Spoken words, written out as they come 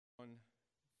on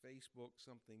Facebook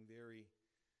something very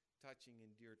touching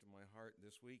and dear to my heart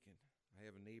this weekend. I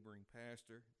have a neighboring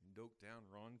pastor in Doketown,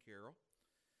 Ron Carroll.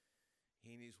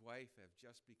 He and his wife have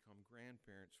just become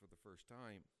grandparents for the first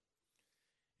time.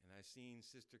 And I seen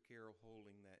Sister Carol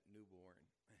holding that newborn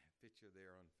picture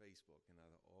there on Facebook. And I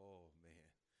thought, oh man,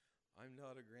 I'm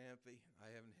not a grandpa.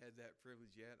 I haven't had that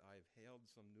privilege yet. I've held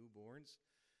some newborns.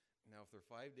 Now, if they're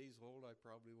 5 days old, I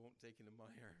probably won't take it in my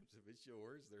arms. If it's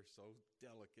yours, they're so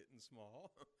delicate and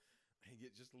small. I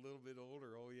get just a little bit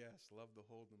older. Oh yes, love to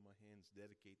hold them in my hands,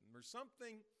 dedicate them. There's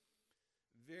something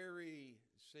very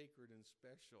sacred and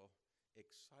special,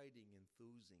 exciting,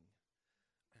 enthusing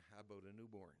about a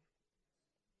newborn.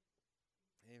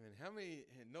 Amen. How many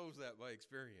knows that by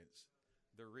experience?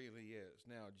 There really is.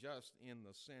 Now, just in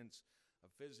the sense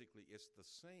of physically, it's the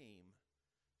same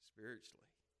spiritually.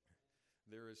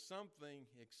 There is something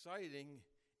exciting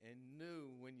and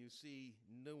new when you see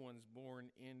new ones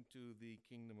born into the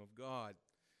kingdom of God.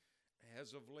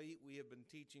 As of late, we have been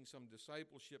teaching some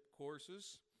discipleship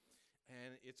courses,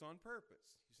 and it's on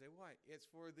purpose. You say, why? It's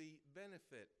for the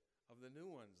benefit of the new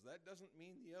ones. That doesn't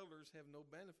mean the elders have no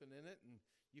benefit in it and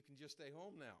you can just stay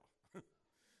home now.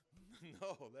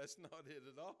 No, that's not it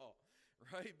at all,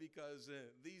 right? Because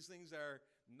these things are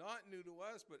not new to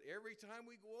us, but every time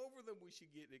we go over them, we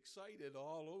should get excited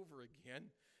all over again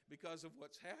because of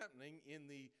what's happening in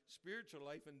the spiritual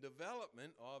life and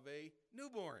development of a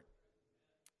newborn.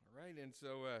 All right, and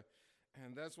so,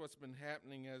 and that's what's been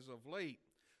happening as of late.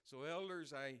 So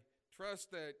elders, I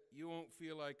trust that you won't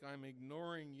feel like I'm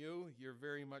ignoring you. You're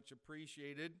very much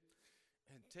appreciated.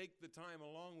 And take the time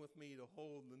along with me to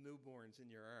hold the newborns in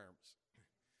your arms.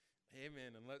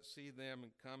 Amen. And let's see them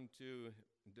come to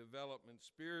development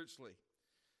spiritually.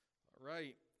 All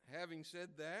right. Having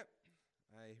said that,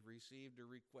 I received a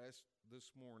request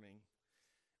this morning.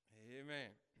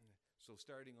 Amen. So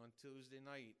starting on Tuesday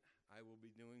night, I will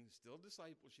be doing still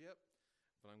discipleship,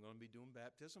 but I'm going to be doing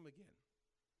baptism again.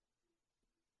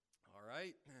 All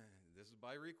right. This is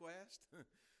by request.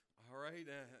 All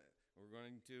right. We're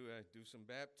going to do some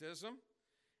baptism.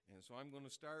 And so I'm going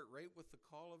to start right with the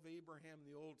call of Abraham in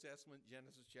the Old Testament,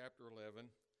 Genesis chapter 11.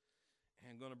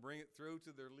 And going to bring it through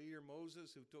to their leader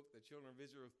Moses, who took the children of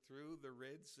Israel through the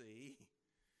Red Sea.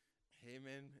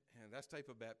 Amen. And that's type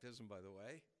of baptism, by the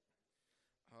way.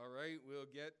 All right,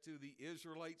 we'll get to the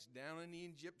Israelites down in the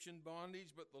Egyptian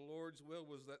bondage, but the Lord's will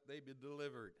was that they be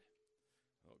delivered.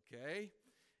 Okay?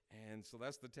 And so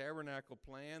that's the tabernacle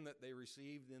plan that they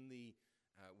received in the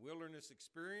wilderness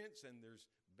experience, and there's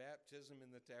baptism in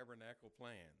the tabernacle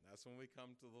plan. That's when we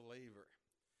come to the laver.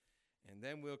 And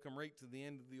then we'll come right to the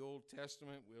end of the Old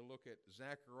Testament. We'll look at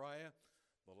Zechariah,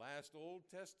 the last Old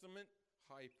Testament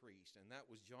high priest, and that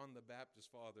was John the Baptist's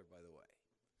father, by the way.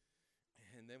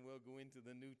 And then we'll go into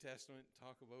the New Testament,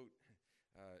 talk about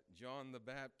John the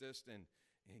Baptist, and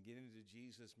get into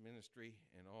Jesus' ministry,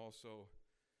 and also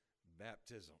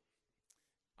baptism.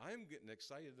 I'm getting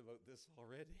excited about this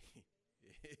already.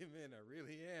 Amen, I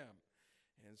really am.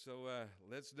 And so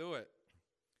let's do it.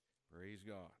 Praise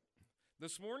God.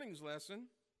 This morning's lesson,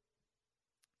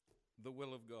 the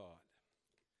will of God.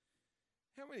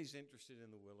 How many's interested in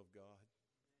the will of God?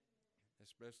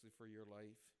 Especially for your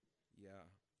life? Yeah.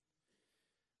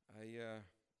 I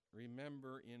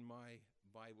remember in my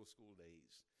Bible school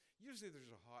days, usually there's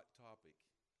a hot topic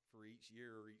for each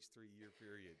year or each 3-year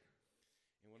period.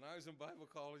 And when I was in Bible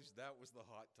college, that was the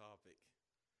hot topic.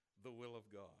 The will of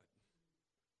God.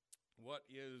 What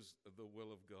is the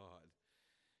will of God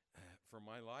for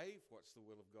my life? What's the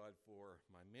will of God for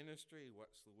my ministry?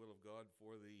 What's the will of God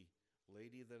for the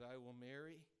lady that I will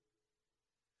marry?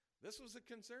 This was a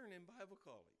concern in Bible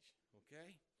college,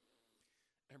 okay?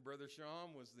 And Brother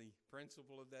Sham was the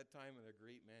principal at that time, and a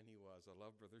great man he was. I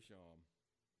love Brother Sham.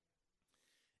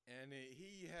 And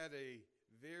he had a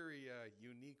very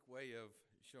unique way of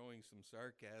showing some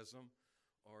sarcasm,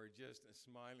 or just a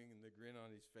smiling and the grin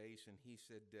on his face. And he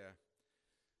said,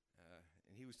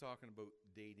 and he was talking about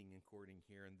dating and courting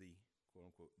here and the, quote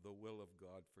unquote, the will of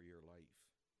God for your life.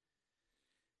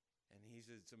 And he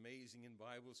said, it's amazing in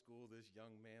Bible school, this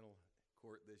young man will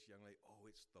court this young lady. Oh,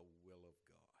 it's the will of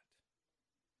God.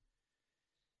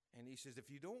 And he says, if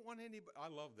you don't want anybody, I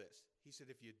love this. He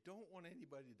said, if you don't want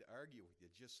anybody to argue with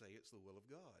you, just say it's the will of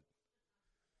God.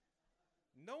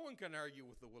 No one can argue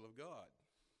with the will of God.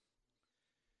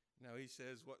 Now, he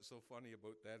says what's so funny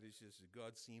about that is just that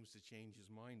God seems to change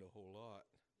his mind a whole lot.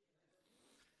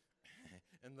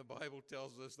 And the Bible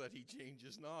tells us that he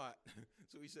changes not.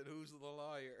 So he said, who's the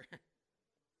liar?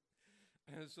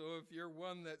 And so if you're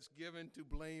one that's given to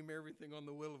blame everything on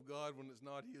the will of God when it's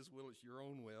not his will, it's your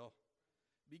own will,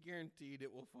 be guaranteed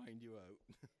it will find you out.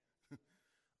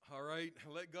 All right,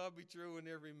 let God be true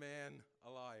and every man a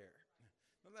liar.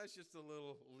 Now that's just a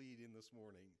little lead in this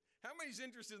morning. How many's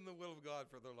interested in the will of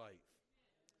God for their life?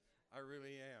 I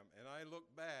really am. And I look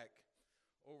back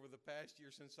over the past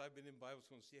year since I've been in Bible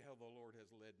school and see how the Lord has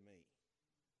led me.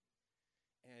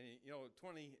 And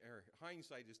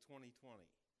hindsight is 2020.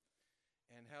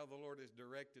 And how the Lord has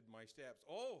directed my steps.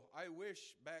 Oh, I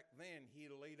wish back then he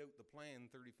had laid out the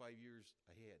plan 35 years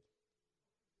ahead.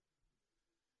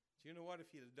 Do you know what? If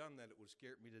he'd have done that, it would have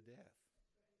scared me to death.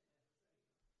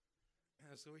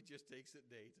 So he just takes it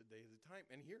day to day at a time.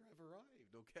 And here I've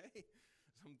arrived, okay?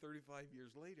 Some 35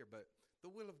 years later. But the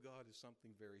will of God is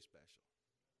something very special.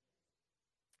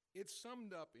 It's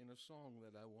summed up in a song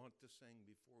that I want to sing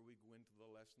before we go into the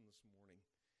lesson this morning.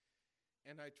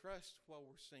 And I trust while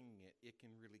we're singing it, it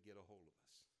can really get a hold of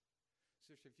us.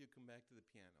 Sister, if you come back to the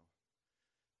piano.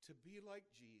 To be like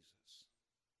Jesus.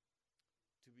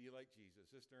 To be like Jesus.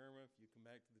 Sister Irma, if you come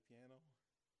back to the piano.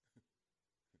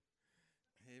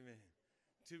 Amen.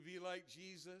 To be like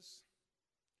Jesus.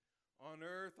 On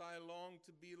earth I long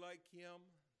to be like him.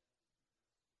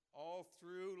 All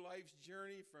through life's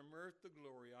journey from earth to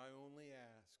glory, I only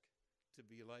ask to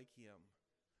be like him.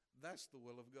 That's the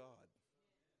will of God.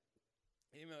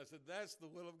 Amen. I said, that's the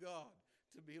will of God,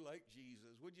 to be like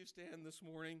Jesus. Would you stand this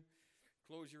morning?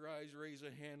 Close your eyes, raise a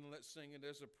hand, and let's sing it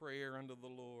as a prayer unto the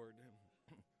Lord.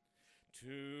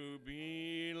 To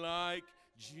be like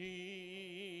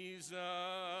Jesus,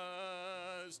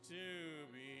 to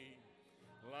be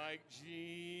like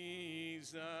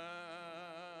Jesus,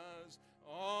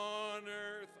 on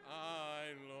earth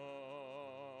I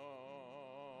long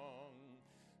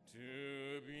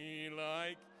to be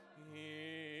like him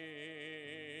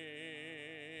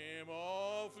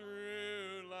all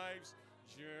through life's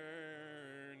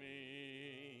journey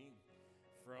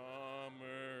from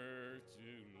earth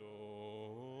to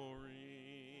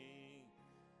glory.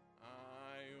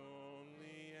 I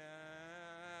only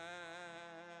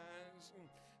ask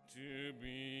to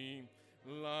be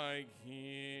like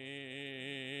him,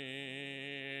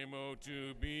 oh,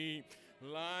 to be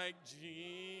like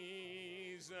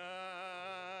Jesus,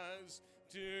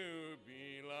 to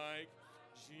be like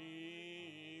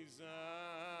Jesus,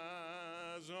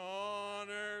 on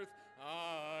earth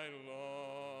I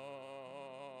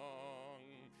long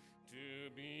to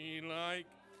be like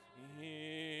him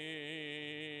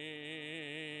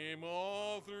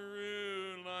all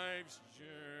through life's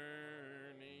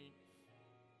journey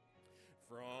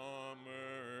from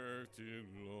earth to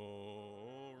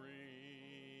glory.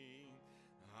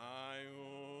 I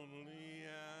only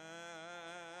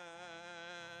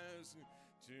ask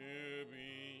to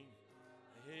be,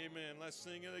 amen, let's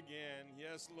sing it again.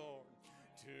 Yes, Lord.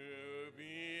 To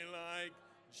be like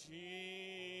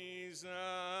Jesus,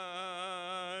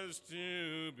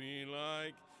 to be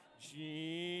like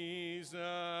Jesus,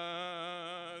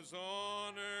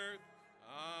 on earth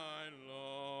I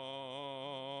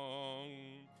long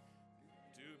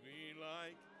to be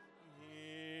like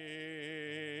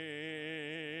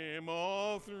him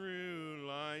all through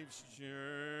life's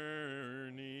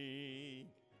journey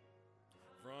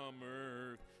from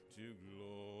earth to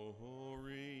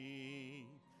glory.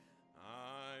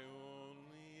 I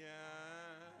only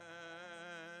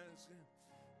ask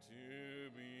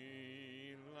to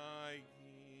be like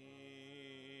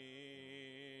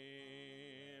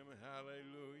him.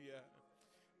 Hallelujah.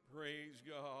 Praise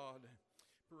God.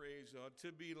 Praise God.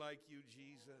 To be like you,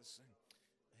 Jesus.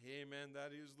 Amen.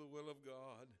 That is the will of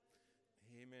God.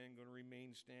 Amen. Going to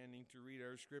remain standing to read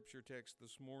our scripture text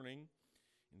this morning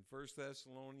in 1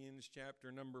 Thessalonians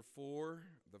chapter number 4,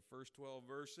 the first 12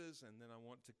 verses, and then I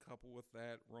want to couple with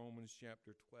that Romans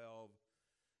chapter 12,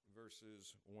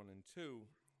 verses 1 and 2.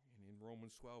 And in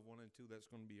Romans 12, 1 and 2, that's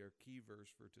going to be our key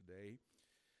verse for today.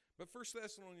 But 1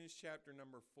 Thessalonians chapter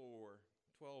number 4,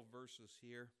 12 verses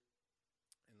here,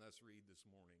 and let's read this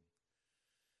morning.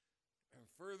 And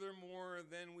furthermore,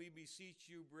 then we beseech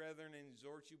you, brethren, and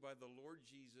exhort you by the Lord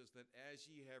Jesus, that as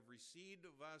ye have received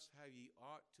of us how ye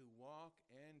ought to walk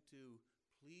and to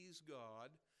please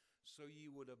God, so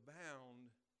ye would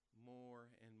abound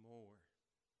more and more.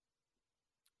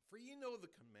 For ye know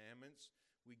the commandments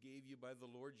we gave you by the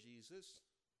Lord Jesus.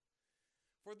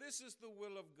 For this is the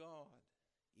will of God,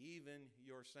 even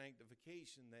your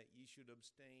sanctification, that ye should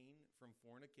abstain from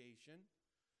fornication,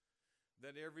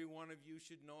 that every one of you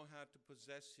should know how to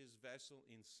possess his vessel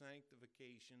in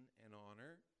sanctification and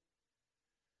honor,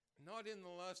 not in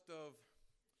the lust of,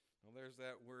 well, there's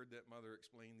that word that Mother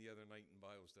explained the other night in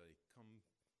Bible study,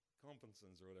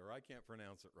 compensons or whatever. I can't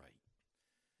pronounce it right.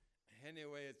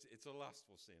 Anyway, it's a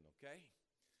lustful sin, okay?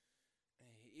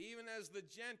 even as the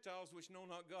Gentiles which know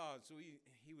not God. So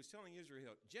he was telling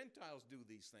Israel, Gentiles do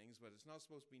these things, but it's not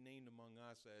supposed to be named among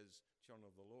us as children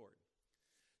of the Lord.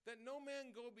 That no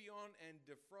man go beyond and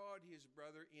defraud his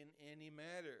brother in any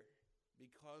matter,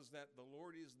 because that the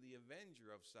Lord is the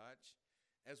avenger of such,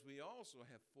 as we also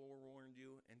have forewarned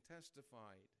you and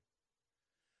testified.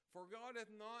 For God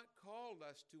hath not called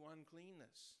us to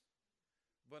uncleanness,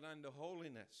 but unto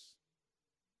holiness.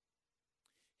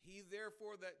 He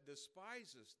therefore that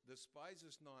despiseth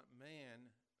not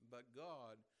man, but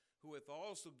God, who hath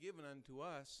also given unto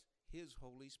us his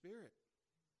Holy Spirit.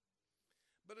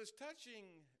 But as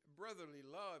touching brotherly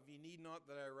love, ye need not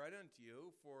that I write unto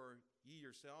you, for ye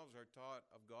yourselves are taught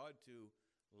of God to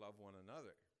love one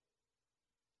another.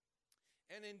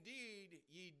 And indeed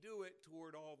ye do it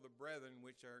toward all the brethren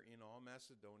which are in all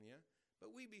Macedonia.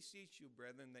 But we beseech you,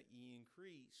 brethren, that ye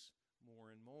increase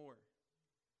more and more,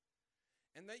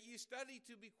 and that ye study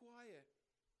to be quiet,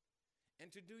 and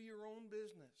to do your own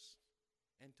business,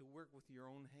 and to work with your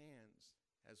own hands,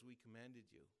 as we commanded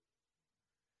you.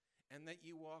 And that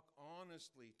ye walk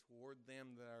honestly toward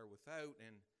them that are without,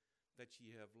 and that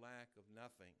ye have lack of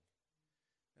nothing.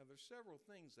 Now there's several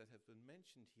things that have been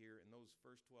mentioned here in those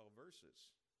first 12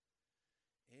 verses.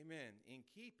 Amen. In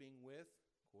keeping with,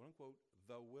 quote unquote,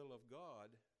 the will of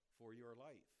God for your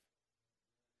life.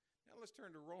 Now let's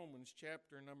turn to Romans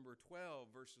chapter number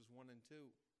 12, verses 1 and 2.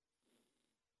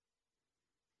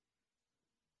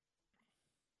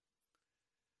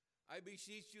 I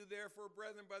beseech you, therefore,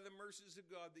 brethren, by the mercies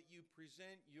of God, that you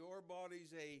present your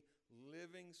bodies a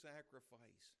living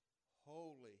sacrifice,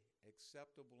 holy,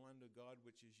 acceptable unto God,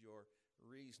 which is your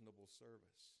reasonable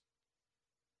service.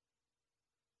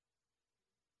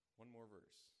 One more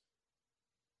verse.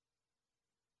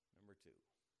 Number 2.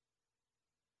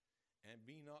 And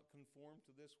be not conformed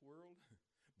to this world,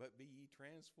 but be ye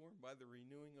transformed by the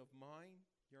renewing of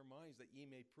your minds, that ye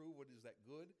may prove what is that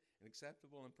good and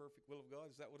acceptable and perfect will of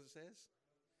God. Is that what it says?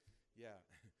 Yeah.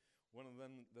 One of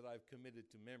them that I've committed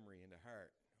to memory and to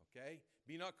heart. Okay?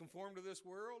 Be not conformed to this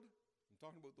world. I'm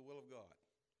talking about the will of God.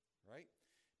 Right?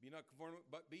 Be not conformed,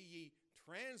 but be ye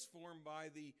transformed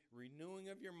by the renewing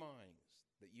of your minds,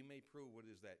 that you may prove what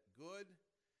is that good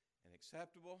and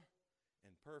acceptable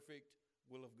and perfect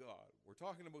will of God. We're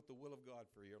talking about the will of God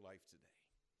for your life today.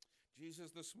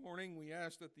 Jesus, this morning we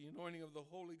ask that the anointing of the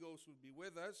Holy Ghost would be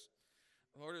with us.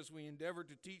 Lord, as we endeavor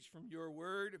to teach from your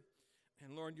word,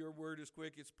 and Lord, your word is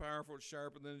quick, it's powerful, it's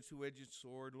sharper than a two-edged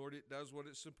sword. Lord, it does what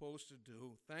it's supposed to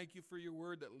do. Thank you for your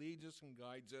word that leads us and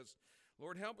guides us.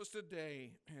 Lord, help us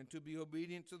today and to be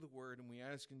obedient to the word, and we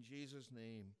ask in Jesus'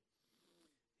 name.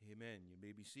 Amen. You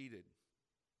may be seated.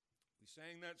 We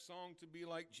sang that song, To Be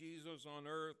Like Jesus on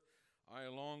Earth, I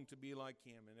Long to Be Like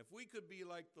Him. And if we could be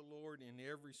like the Lord in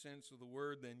every sense of the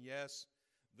word, then yes,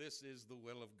 this is the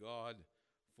will of God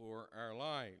for our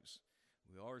lives.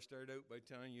 We always start out by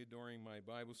telling you during my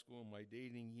Bible school, my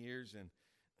dating years, and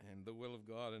the will of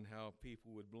God, and how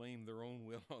people would blame their own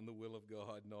will on the will of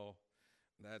God. No,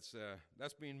 that's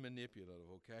being manipulative,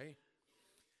 okay?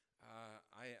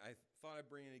 I thought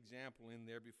I'd bring an example in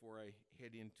there before I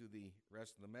head into the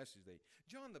rest of the message today.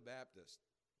 John the Baptist,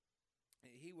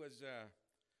 he was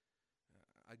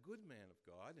a good man of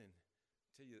God, and I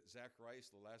tell you that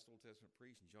Zacharias, the last Old Testament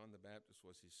priest, and John the Baptist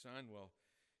was his son. Well,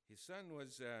 his son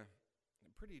was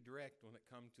pretty direct when it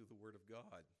come to the Word of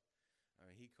God.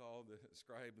 He called the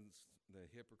scribes, the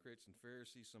hypocrites and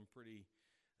Pharisees, some pretty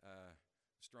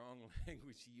strong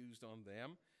language he used on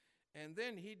them. And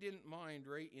then he didn't mind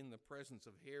right in the presence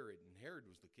of Herod, and Herod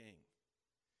was the king.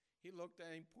 He looked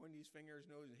at him, pointed his finger at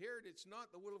his nose, and Herod, it's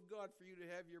not the will of God for you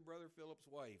to have your brother Philip's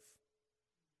wife.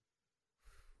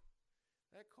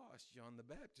 That cost John the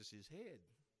Baptist his head.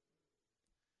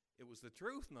 It was the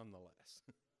truth nonetheless.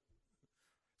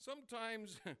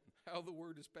 Sometimes how the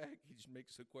word is packaged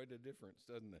makes quite a difference,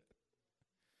 doesn't it?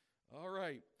 All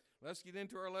right, let's get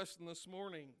into our lesson this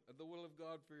morning of the will of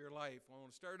God for your life. I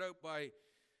want to start out by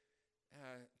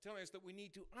telling us that we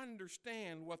need to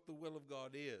understand what the will of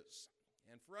God is.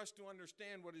 And for us to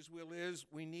understand what his will is,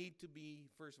 we need to be,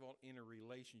 first of all, in a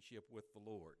relationship with the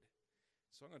Lord.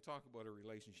 So I'm going to talk about a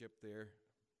relationship there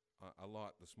a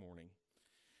lot this morning.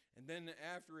 And then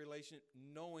after relationship,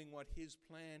 knowing what his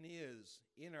plan is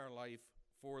in our life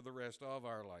for the rest of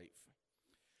our life.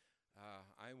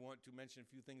 I want to mention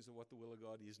a few things of what the will of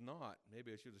God is not.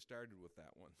 Maybe I should have started with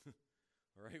that one.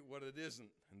 All right, what it isn't,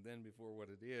 and then before what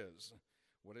it is.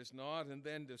 What it's not, and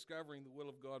then discovering the will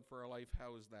of God for our life.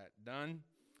 How is that done?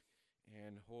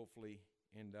 And hopefully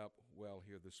end up well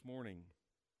here this morning.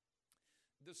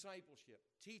 Discipleship,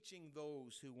 teaching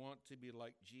those who want to be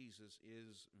like Jesus,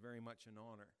 is very much an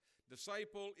honor.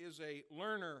 Disciple is a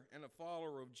learner and a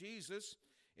follower of Jesus.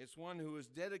 It's one who has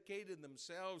dedicated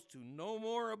themselves to know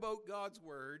more about God's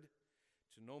Word,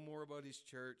 to know more about His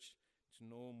church, to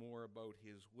know more about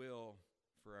His will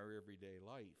for our everyday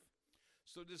life.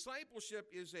 So discipleship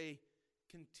is a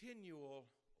continual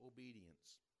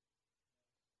obedience.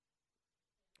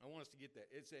 I want us to get that.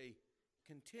 It's a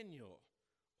continual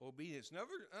obedience. In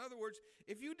other words,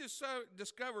 if you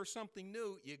discover something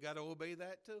new, you got to obey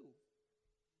that too.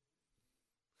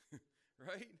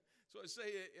 Right? So I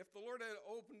say, if the Lord had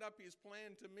opened up His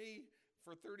plan to me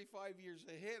for 35 years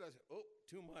ahead, I said, oh,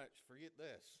 too much, forget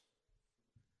this.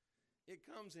 It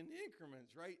comes in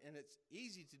increments, right? And it's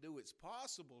easy to do. It's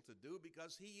possible to do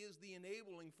because He is the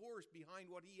enabling force behind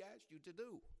what He asked you to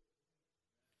do.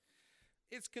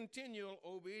 It's continual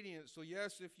obedience. So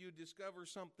yes, if you discover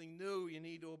something new, you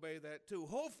need to obey that too.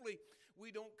 Hopefully,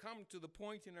 we don't come to the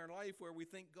point in our life where we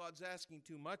think God's asking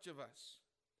too much of us.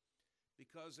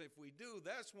 Because if we do,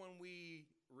 that's when we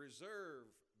reserve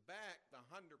back the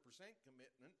 100%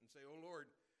 commitment and say, oh Lord,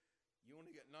 you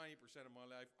only get 90% of my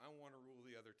life. I want to rule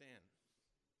the other 10.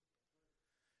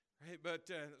 Right? But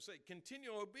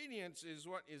continual obedience is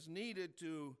what is needed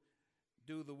to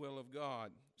do the will of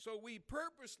God. So we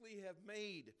purposely have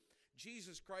made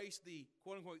Jesus Christ the,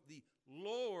 quote unquote, the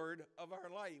Lord of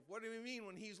our life. What do we mean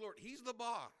when He's Lord? He's the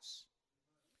boss.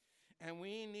 And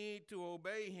we need to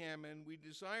obey Him, and we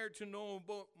desire to know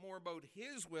more about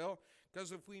His will,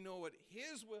 because if we know what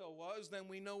His will was, then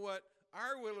we know what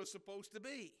our will is supposed to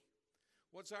be.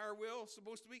 What's our will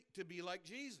supposed to be? To be like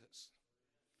Jesus.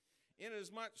 In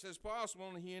as much as possible,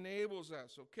 and He enables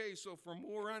us. Okay, so for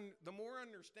the more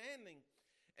understanding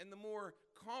and the more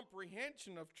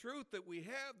comprehension of truth that we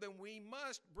have, then we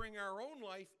must bring our own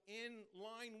life in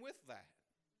line with that.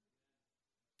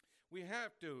 We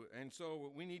have to, and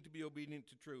so we need to be obedient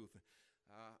to truth.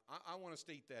 I want to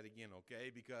state that again,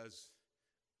 okay, because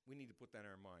we need to put that in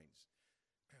our minds.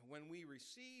 When we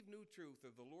receive new truth,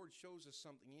 or the Lord shows us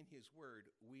something in His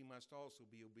Word, we must also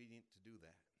be obedient to do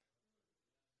that.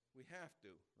 We have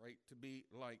to, right, to be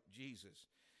like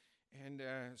Jesus. And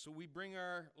so we bring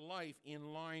our life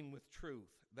in line with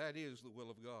truth. That is the will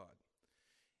of God.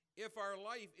 If our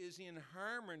life is in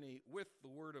harmony with the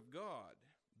Word of God,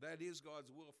 that is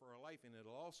God's will for our life, and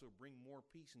it'll also bring more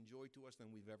peace and joy to us than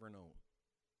we've ever known.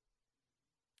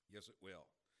 Yes, it will.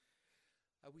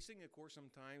 We sing, of course,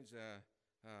 sometimes,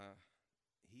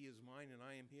 He is mine and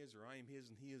I am His, or I am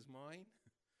His and He is mine.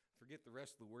 Forget the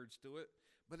rest of the words to it.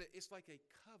 But it's like a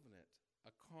covenant,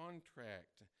 a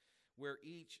contract, where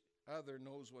each other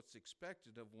knows what's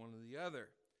expected of one or the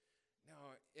other.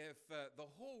 Now, if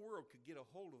the whole world could get a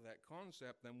hold of that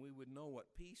concept, then we would know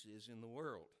what peace is in the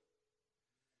world.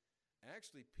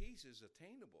 Actually, peace is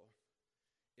attainable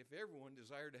if everyone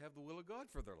desired to have the will of God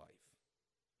for their life.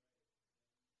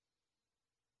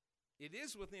 It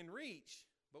is within reach,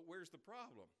 but where's the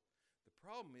problem? The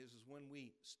problem is when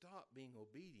we stop being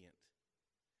obedient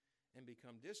and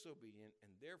become disobedient,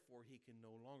 and therefore He can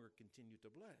no longer continue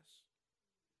to bless.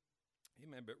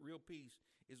 Amen. But real peace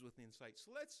is within sight.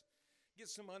 So let's get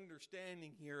some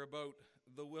understanding here about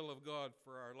the will of God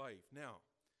for our life. Now,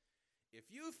 if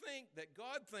you think that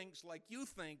God thinks like you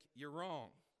think, you're wrong.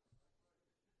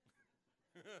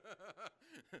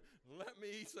 Let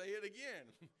me say it again.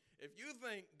 If you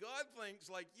think God thinks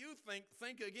like you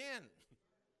think again.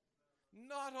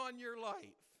 Not on your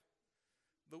life.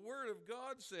 The Word of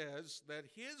God says that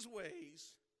His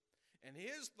ways and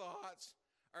His thoughts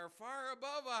are far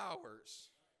above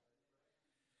ours.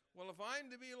 Well, if I'm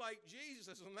to be like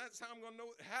Jesus, and that's how I'm going to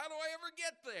know, how do I ever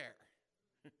get there?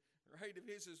 Right? If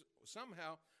He says,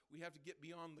 somehow we have to get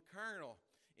beyond the carnal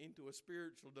into a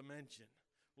spiritual dimension.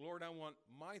 Lord, I want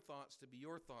my thoughts to be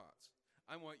your thoughts.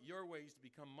 I want your ways to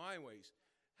become my ways.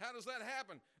 How does that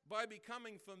happen? By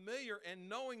becoming familiar and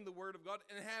knowing the Word of God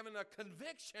and having a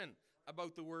conviction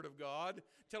about the Word of God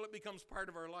till it becomes part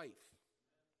of our life.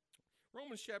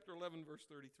 Romans chapter 11, verse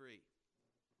 33.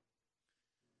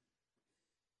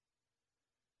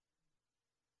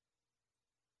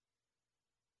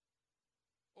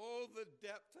 Oh, the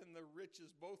depth and the riches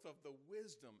both of the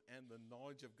wisdom and the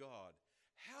knowledge of God.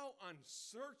 How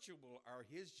unsearchable are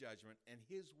His judgment and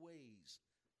His ways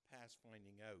past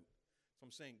finding out. So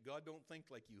I'm saying God don't think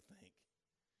like you think.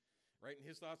 Right? And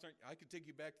His thoughts aren't, I could take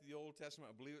you back to the Old Testament.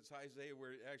 I believe it's Isaiah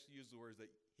where it actually uses the words that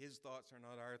His thoughts are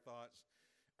not our thoughts.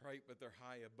 Right? But they're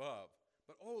high above.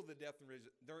 But oh, the depth and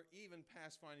riches, they're even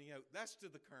past finding out. That's to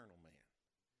the carnal man.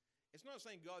 It's not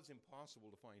saying God's impossible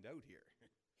to find out here.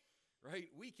 Right?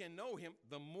 We can know Him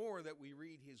the more that we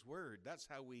read His Word. That's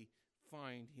how we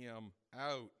find Him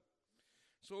out.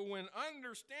 So when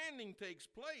understanding takes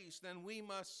place, then we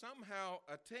must somehow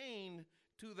attain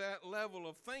to that level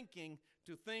of thinking,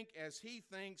 to think as he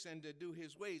thinks and to do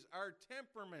his ways. Our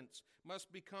temperaments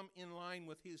must become in line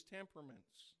with his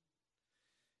temperaments.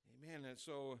 Amen. And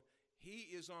so he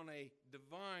is on a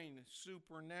divine,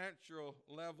 supernatural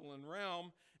level and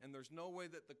realm, and there's no way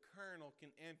that the carnal can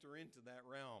enter into that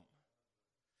realm.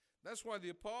 That's why the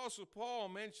Apostle Paul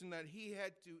mentioned that he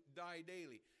had to die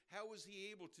daily. How was he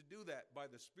able to do that? By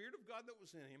the Spirit of God that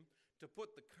was in him, to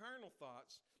put the carnal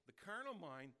thoughts, the carnal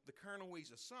mind, the carnal ways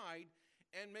aside,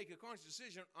 and make a conscious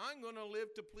decision, I'm going to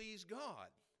live to please God.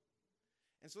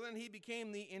 And so then he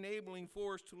became the enabling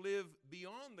force to live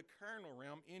beyond the carnal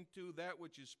realm into that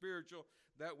which is spiritual,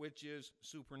 that which is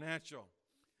supernatural.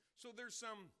 So there's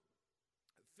some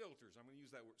filters, I'm going to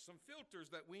use that word, some filters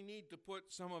that we need to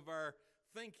put some of our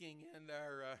thinking and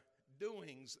our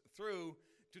doings through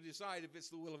to decide if it's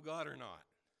the will of God or not.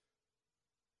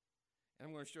 And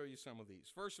I'm going to show you some of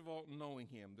these. First of all, knowing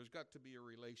him. There's got to be a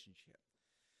relationship.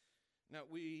 Now,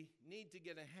 we need to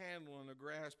get a handle and a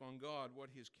grasp on God, what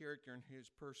his character and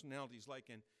his personality is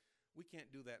like, and we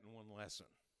can't do that in one lesson.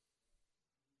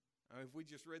 If we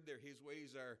just read there, his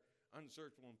ways are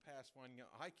unsearchable and past finding out,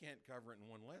 I can't cover it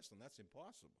in one lesson. That's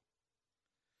impossible.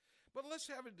 But let's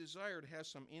have a desire to have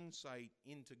some insight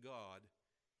into God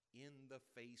in the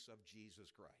face of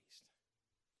Jesus Christ.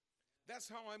 That's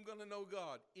how I'm going to know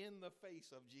God, in the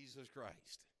face of Jesus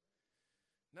Christ.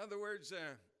 In other words,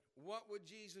 what would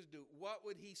Jesus do? What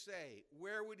would he say?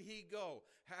 Where would he go?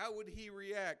 How would he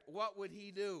react? What would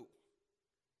he do?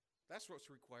 That's what's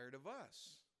required of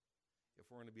us if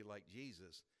we're going to be like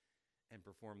Jesus and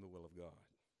perform the will of God.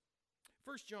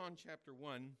 1 John chapter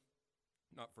 1,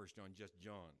 not 1 John, just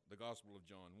John, the Gospel of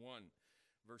John 1,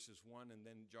 verses 1 and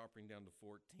then dropping down to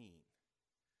 14.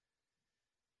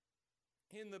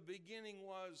 In the beginning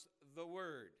was the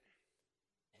Word.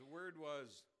 The Word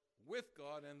was with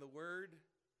God, and the Word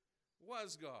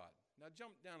was God. Now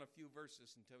jump down a few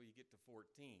verses until you get to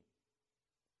 14.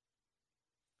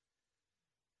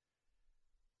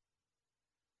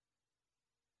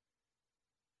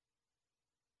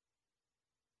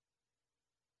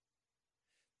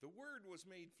 The Word was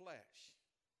made flesh.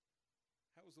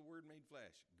 How was the Word made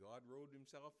flesh? God robed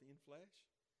himself in flesh,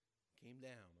 came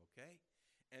down, okay?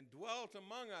 And dwelt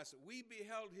among us. We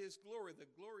beheld his glory.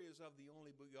 The glory is of the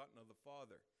only begotten of the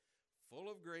Father, full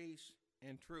of grace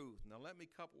and truth. Now let me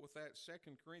couple with that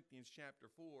 2 Corinthians chapter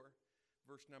 4,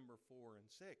 verse number 4 and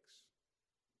 6.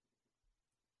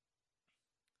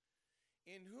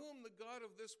 In whom the God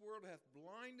of this world hath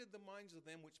blinded the minds of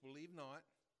them which believe not.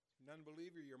 If you're an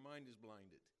unbeliever, your mind is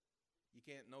blinded. You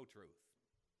can't know truth.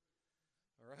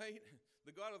 All right?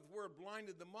 The God of the world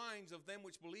blinded the minds of them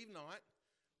which believe not,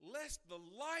 lest the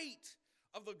light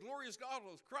of the glorious God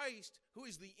of Christ, who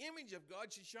is the image of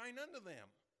God, should shine unto them.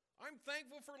 I'm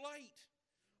thankful for light.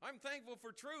 I'm thankful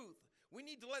for truth. We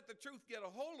need to let the truth get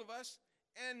a hold of us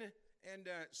and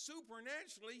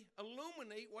supernaturally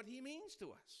illuminate what he means to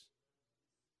us.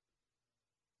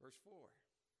 Verse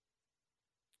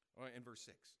 4. And verse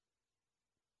 6.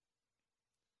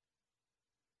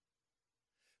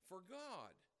 For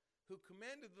God, who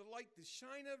commanded the light to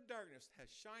shine out of darkness,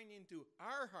 has shined into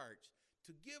our hearts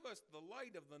to give us the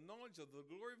light of the knowledge of the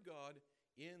glory of God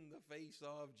in the face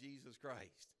of Jesus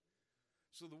Christ.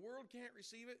 So the world can't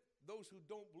receive it. Those who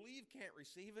don't believe can't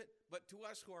receive it. But to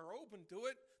us who are open to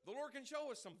it, the Lord can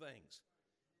show us some things.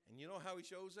 And you know how he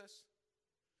shows us?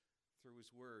 Through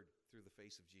his word, through the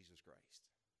face of Jesus Christ.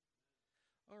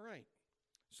 All right.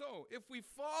 So if we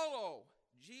follow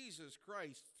Jesus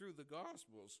Christ through the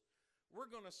Gospels, we're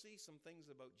going to see some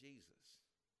things about Jesus.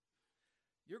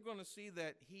 You're going to see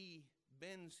that he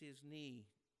bends his knee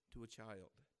to a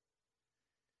child.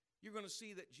 You're going to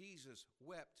see that Jesus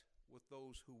wept with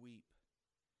those who weep.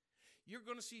 You're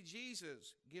going to see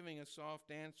Jesus giving a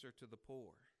soft answer to the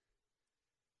poor.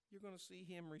 You're going to see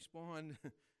him respond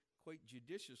quite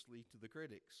judiciously to the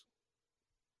critics.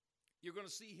 You're going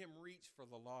to see him reach for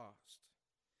the lost.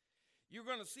 You're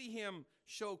going to see him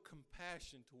show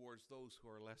compassion towards those who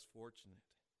are less fortunate.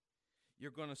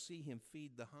 You're going to see him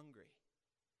feed the hungry.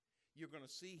 You're going to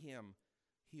see him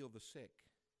heal the sick.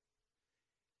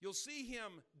 You'll see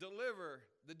him deliver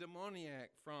the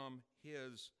demoniac from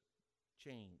his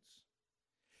chains.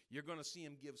 You're going to see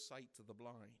him give sight to the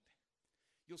blind.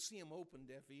 You'll see him open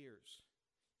deaf ears.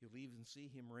 You'll even see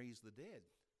him raise the dead.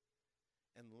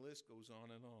 And the list goes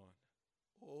on and on.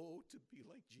 Oh, to be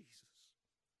like Jesus.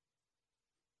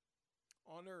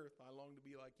 On earth, I long to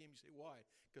be like him. You say, why?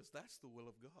 Because that's the will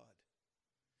of God.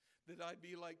 That I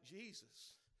be like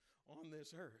Jesus on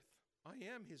this earth. I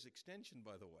am his extension,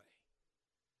 by the way.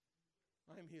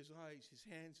 I'm his eyes, his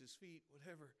hands, his feet,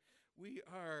 whatever. We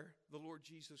are the Lord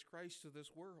Jesus Christ to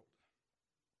this world.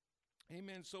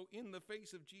 Amen. So in the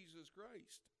face of Jesus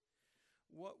Christ,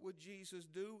 what would Jesus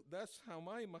do? That's how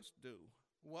I must do.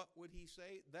 What would he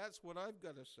say? That's what I've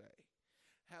got to say.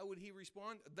 How would he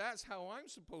respond? That's how I'm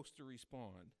supposed to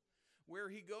respond. Where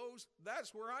he goes,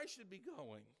 that's where I should be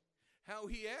going. How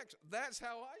he acts, that's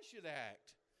how I should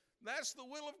act. That's the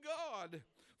will of God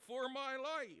for my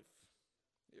life.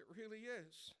 It really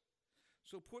is.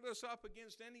 So put us up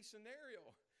against any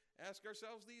scenario. Ask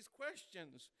ourselves these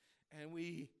questions, and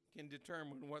we can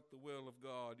determine what the will of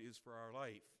God is for our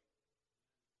life.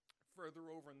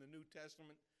 Further over in the New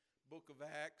Testament, book of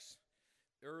Acts,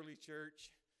 the early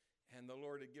church, and the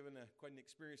Lord had given quite an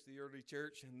experience to the early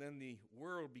church, and then the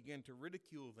world began to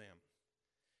ridicule them.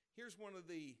 Here's one of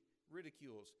the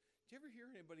ridicules. Did you ever hear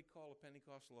anybody call a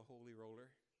Pentecostal a holy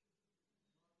roller?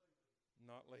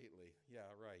 Not lately. Yeah,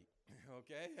 right.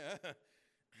 Okay.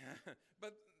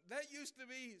 But that used to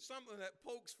be something that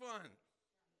pokes fun.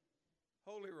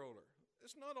 Holy roller.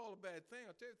 It's not all a bad thing.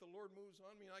 I'll tell you, if the Lord moves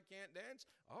on me and I can't dance,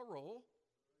 I'll roll.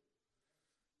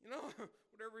 You know,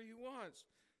 whatever he wants.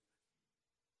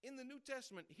 In the New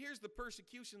Testament, here's the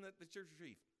persecution that the church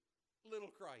received.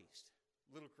 Little Christ.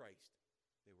 Little Christ.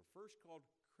 They were first called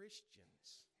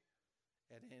Christians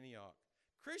at Antioch.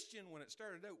 Christian, when it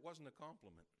started out, wasn't a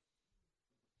compliment.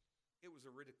 It was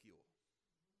a ridicule.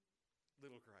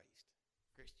 Little Christ.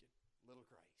 Christian. Little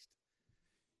Christ.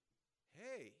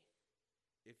 Hey,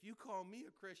 if you call me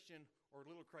a Christian or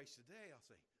little Christ today, I'll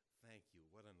say, thank you.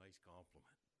 What a nice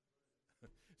compliment.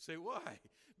 Say, why?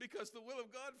 Because the will of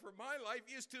God for my life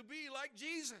is to be like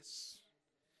Jesus.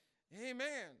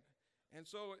 Amen. And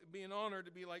so it'd be an honor to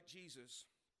be like Jesus.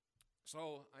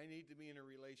 So I need to be in a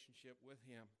relationship with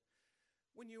him.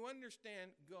 When you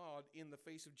understand God in the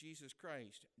face of Jesus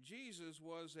Christ, Jesus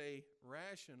was a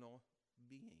rational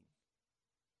being.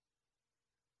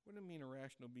 What do I mean a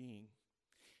rational being?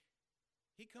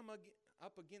 He come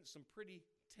up against some pretty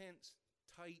tense,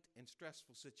 tight, and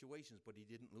stressful situations, but he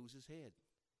didn't lose his head.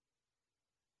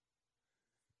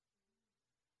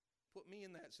 Put me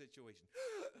in that situation.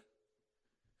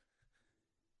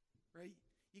 Right?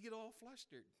 You get all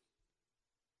flustered.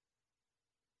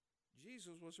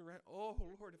 Jesus was around. Oh,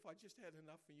 Lord, if I just had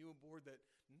enough of you aboard that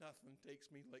nothing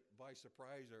takes me like by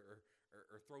surprise or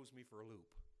throws me for a loop.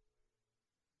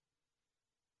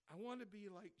 I want to be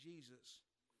like Jesus.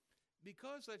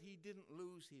 Because that he didn't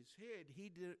lose his head,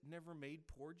 he never made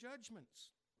poor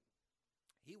judgments.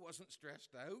 He wasn't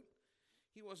stressed out.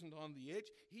 He wasn't on the edge.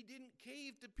 He didn't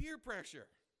cave to peer pressure.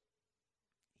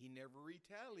 He never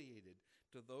retaliated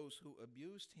to those who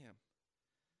abused him.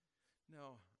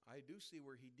 Now, I do see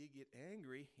where he did get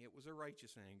angry. It was a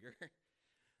righteous anger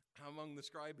among the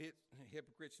scribe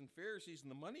hypocrites and Pharisees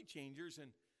and the money changers.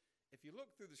 And if you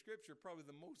look through the scripture, probably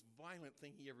the most violent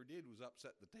thing he ever did was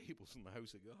upset the tables in the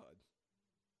house of God.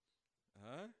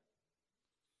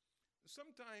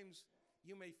 Sometimes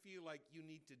you may feel like you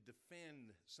need to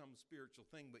defend some spiritual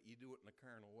thing, but you do it in a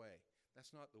carnal way.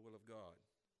 That's not the will of God.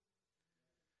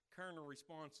 Carnal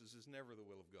responses is never the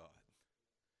will of God.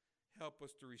 Help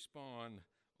us to respond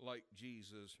like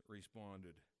Jesus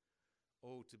responded.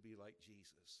 Oh, to be like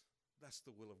Jesus. That's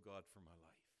the will of God for my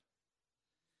life.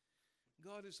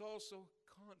 God is also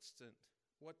constant.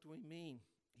 What do we mean?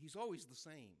 He's always the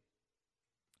same.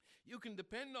 You can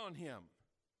depend on him.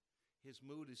 His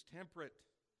mood is temperate.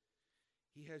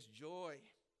 He has joy.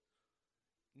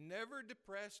 Never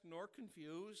depressed nor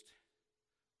confused.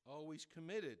 Always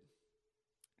committed.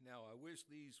 Now, I wish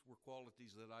these were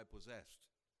qualities that I possessed.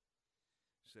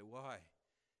 You say, why?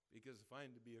 Because if I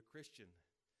am to be a Christian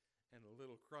and a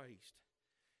little Christ,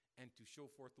 and to show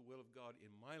forth the will of God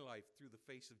in my life through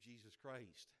the face of Jesus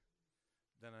Christ,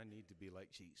 then I need to be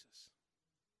like Jesus.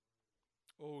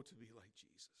 Oh, to be like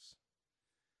Jesus.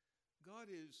 God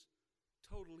is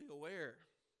totally aware.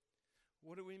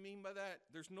 What do we mean by that?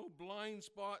 There's no blind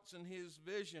spots in his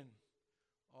vision.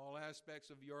 All aspects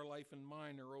of your life and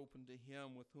mine are open to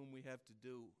him with whom we have to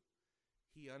do.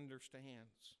 He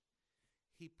understands.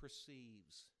 He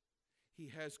perceives.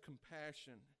 He has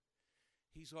compassion.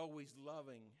 He's always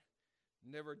loving,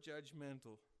 never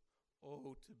judgmental.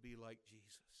 Oh, to be like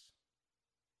Jesus.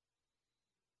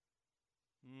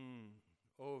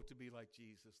 Oh, to be like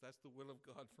Jesus. That's the will of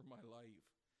God for my life.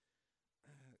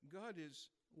 God is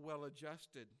well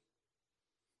adjusted.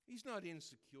 He's not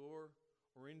insecure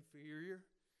or inferior.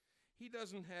 He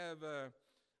doesn't have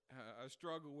a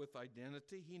struggle with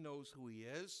identity. He knows who he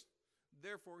is.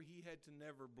 Therefore, he had to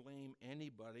never blame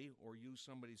anybody or use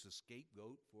somebody as a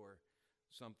scapegoat for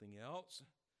something else.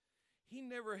 He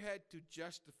never had to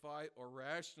justify or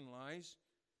rationalize.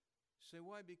 Say,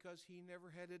 why? Because he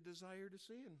never had a desire to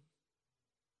sin.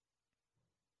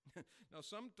 Now,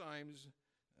 sometimes,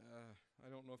 I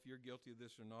don't know if you're guilty of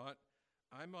this or not,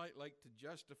 I might like to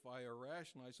justify or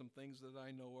rationalize some things that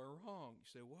I know are wrong. You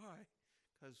say, why?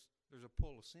 Because there's a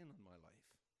pull of sin in my life.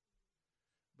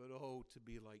 But oh, to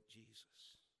be like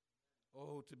Jesus.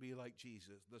 Oh, to be like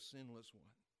Jesus, the sinless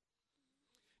one.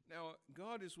 Now,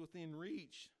 God is within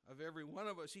reach of every one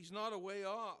of us. He's not a way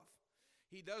off.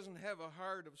 He doesn't have a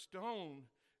heart of stone.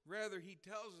 Rather, he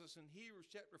tells us in Hebrews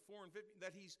chapter 4 and 15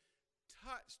 that he's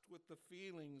touched with the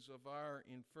feelings of our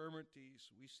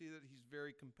infirmities. We see that he's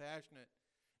very compassionate,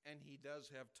 and he does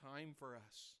have time for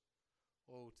us.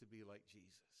 Oh, to be like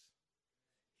Jesus.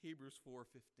 Hebrews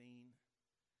 4:15.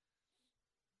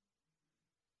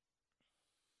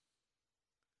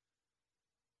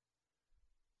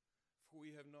 For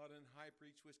we have not an high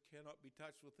priest which cannot be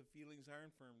touched with the feelings of our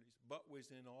infirmities, but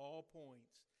was in all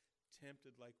points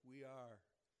tempted like we are,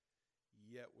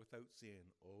 yet without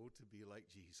sin. Oh, to be like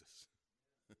Jesus.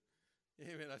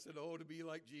 Amen. I said, oh, to be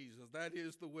like Jesus. That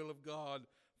is the will of God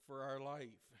for our life.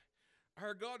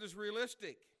 Our God is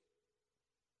realistic.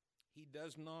 He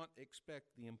does not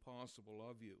expect the impossible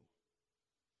of you.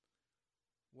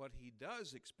 What he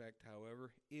does expect,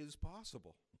 however, is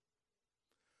possible.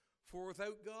 For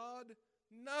without God,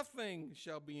 nothing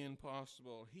shall be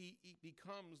impossible. He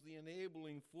becomes the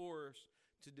enabling force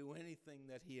to do anything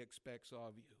that he expects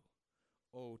of you.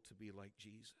 Oh, to be like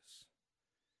Jesus.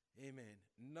 Amen.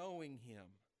 Knowing him.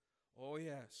 Oh,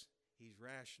 yes, he's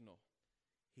rational.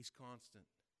 He's constant.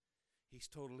 He's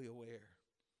totally aware.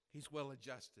 He's well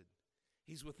adjusted.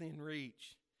 He's within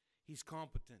reach. He's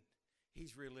competent.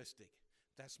 He's realistic.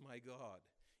 That's my God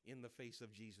in the face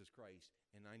of Jesus Christ,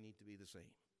 and I need to be the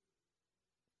same.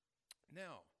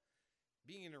 Now,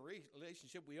 being in a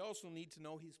relationship, we also need to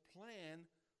know his plan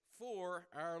for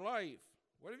our life.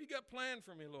 What have you got planned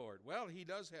for me, Lord? Well, he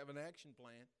does have an action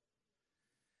plan.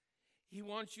 He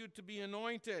wants you to be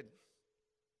anointed.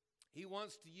 He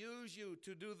wants to use you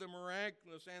to do the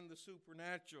miraculous and the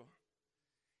supernatural.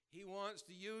 He wants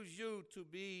to use you to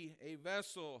be a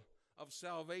vessel of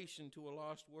salvation to a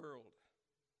lost world.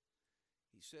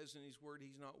 He says in his word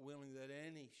he's not willing that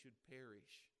any should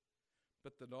perish,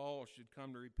 but that all should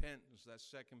come to repentance. That's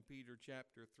 2 Peter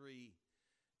chapter 3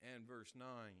 and verse 9.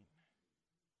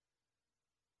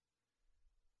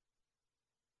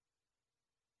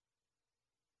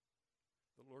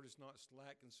 The Lord is not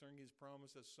slack concerning his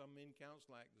promise, as some men count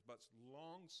slackness, but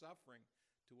long-suffering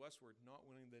to usward, not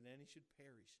willing that any should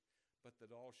perish, but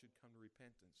that all should come to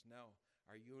repentance. Now,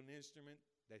 are you an instrument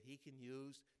that he can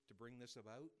use to bring this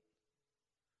about?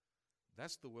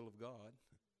 That's the will of God.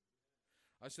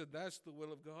 I said, that's the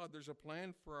will of God. There's a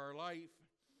plan for our life.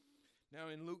 Now,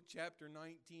 in Luke chapter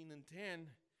 19 and 10,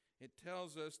 it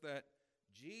tells us that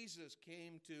Jesus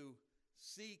came to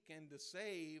seek and to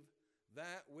save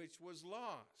that which was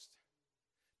lost.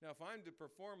 Now, if I'm to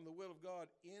perform the will of God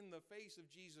in the face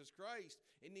of Jesus Christ,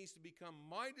 it needs to become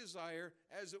my desire,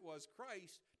 as it was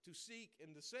Christ, to seek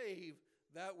and to save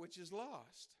that which is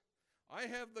lost. I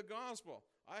have the gospel.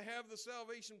 I have the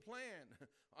salvation plan.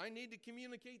 I need to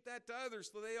communicate that to others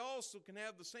so they also can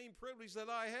have the same privilege that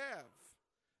I have.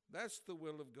 That's the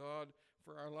will of God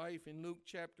for our life. In Luke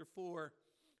chapter 4,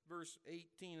 verse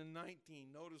 18 and 19,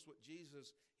 notice what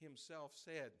Jesus himself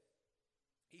said.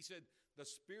 He said, the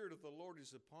Spirit of the Lord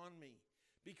is upon me,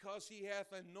 because he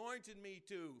hath anointed me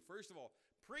to, first of all,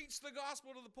 preach the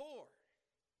gospel to the poor.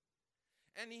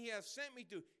 And he hath sent me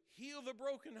to heal the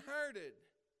brokenhearted,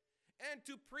 and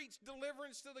to preach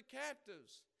deliverance to the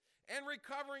captives, and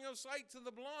recovering of sight to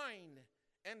the blind,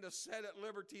 and to set at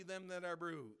liberty them that are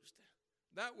bruised.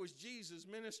 That was Jesus'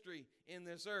 ministry in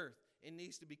this earth. It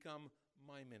needs to become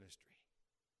my ministry.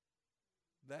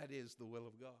 That is the will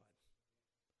of God.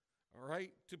 All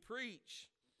right, to preach.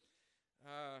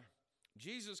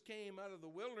 Jesus came out of the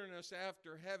wilderness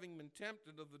after having been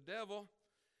tempted of the devil,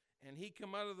 and he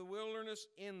came out of the wilderness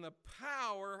in the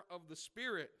power of the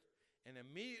Spirit, and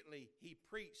immediately he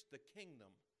preached the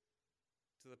kingdom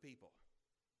to the people.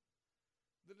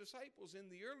 The disciples in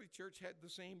the early church had the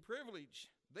same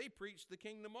privilege. They preached the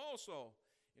kingdom also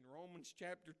in Romans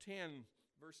chapter 10,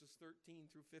 verses 13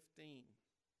 through 15.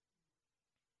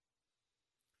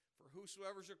 For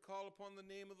whosoever shall call upon the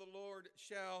name of the Lord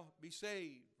shall be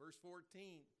saved. Verse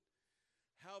 14.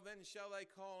 How then shall they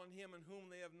call on him in whom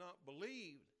they have not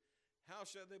believed? How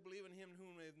shall they believe in him in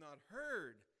whom they have not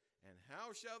heard? And how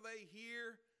shall they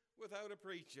hear without a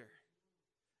preacher?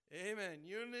 Amen.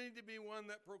 You need to be one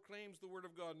that proclaims the word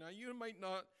of God. Now, you might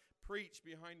not preach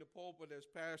behind the pulpit as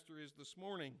pastor is this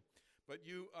morning, but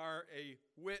you are a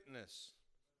witness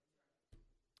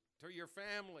to your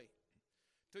family,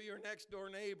 to your next door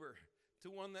neighbor, to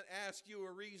one that asks you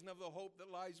a reason of the hope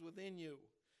that lies within you.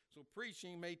 So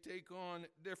preaching may take on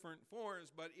different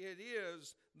forms, but it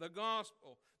is the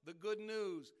gospel, the good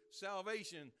news,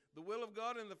 salvation. The will of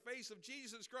God in the face of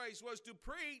Jesus Christ was to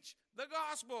preach the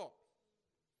gospel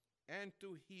and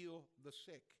to heal the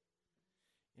sick.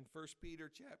 In 1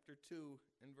 Peter chapter 2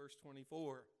 and verse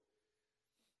 24,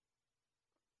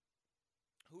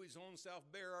 who his own self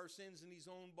bare our sins in his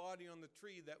own body on the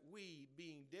tree, that we,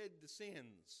 being dead to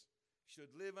sins, should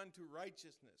live unto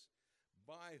righteousness,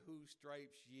 by whose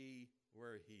stripes ye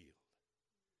were healed.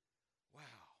 Wow.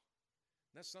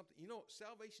 That's something. You know,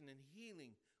 salvation and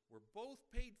healing were both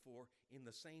paid for in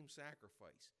the same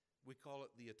sacrifice. We call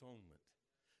it the atonement.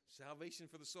 Salvation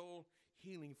for the soul,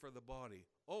 healing for the body.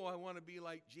 Oh, I want to be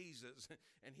like Jesus.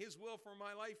 And his will for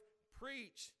my life,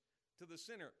 preach to the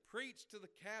sinner, preach to the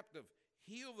captive,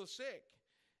 heal the sick.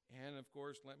 And, of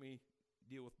course, let me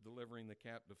deal with delivering the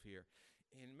captive here.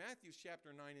 In Matthew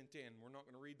chapter 9 and 10, we're not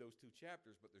going to read those two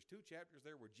chapters, but there's two chapters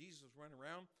there where Jesus ran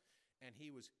around and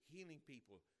he was healing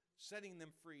people, setting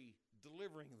them free,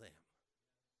 delivering them.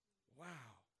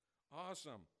 Wow.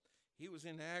 Awesome. He was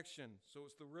in action. So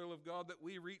it's the will of God that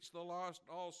we reach the lost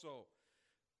also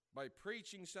by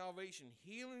preaching salvation,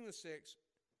 healing the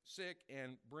sick,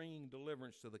 and bringing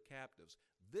deliverance to the captives.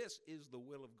 This is the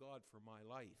will of God for my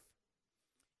life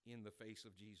in the face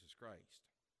of Jesus Christ.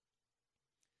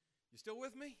 You still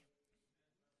with me?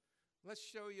 Let's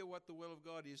show you what the will of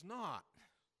God is not.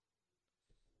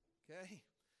 Okay?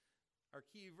 Our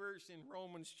key verse in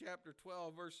Romans chapter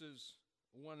 12, verses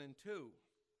 1 and 2.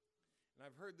 And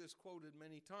I've heard this quoted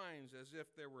many times as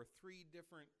if there were three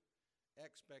different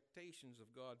expectations of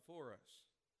God for us.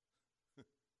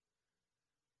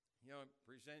 You know,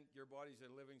 present your bodies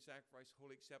as a living sacrifice,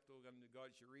 holy, acceptable unto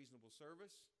God, your reasonable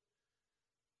service.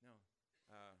 No.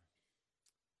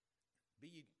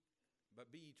 Be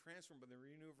ye transformed by the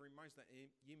renewal of your minds, that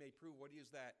ye may prove what is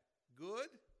that good,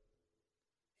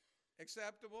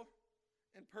 acceptable,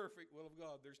 and perfect will of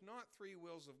God. There's not three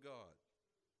wills of God.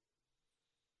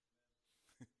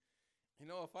 You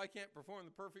know, if I can't perform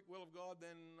the perfect will of God,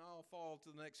 then I'll fall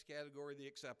to the next category, the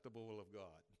acceptable will of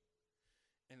God.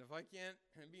 And if I can't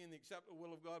be in the acceptable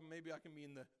will of God, maybe I can be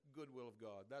in the good will of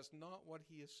God. That's not what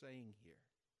he is saying here.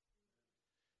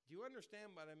 Do you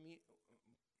understand what I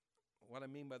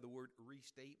mean by the word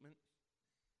restatement?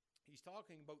 He's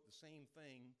talking about the same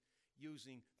thing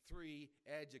using three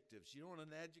adjectives. You know what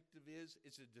an adjective is?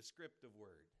 It's a descriptive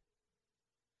word.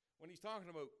 When he's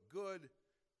talking about good,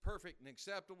 perfect, and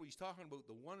acceptable, he's talking about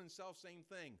the one and self same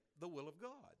thing, the will of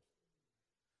God.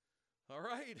 All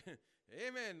right?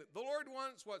 Amen. The Lord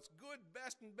wants what's good,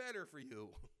 best, and better for you.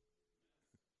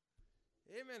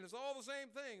 Amen. It's all the same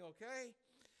thing, okay?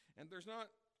 And there's not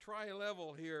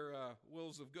tri-level here,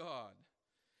 wills of God.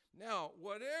 Now,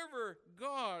 whatever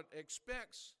God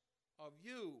expects of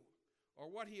you, or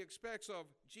what he expects of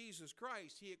Jesus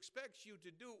Christ, he expects you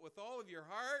to do it with all of your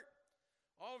heart,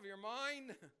 all of your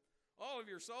mind, all of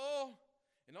your soul,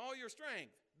 and all your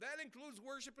strength. That includes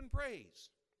worship and praise.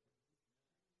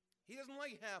 He doesn't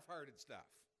like half-hearted stuff.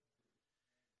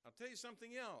 I'll tell you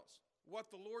something else.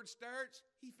 What the Lord starts,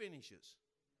 he finishes.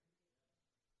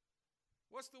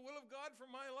 What's the will of God for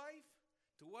my life?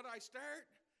 To what I start,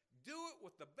 do it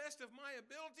with the best of my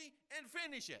ability and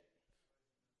finish it.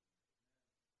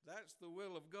 That's the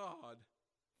will of God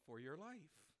for your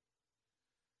life.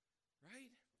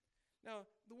 Right? Now,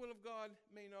 the will of God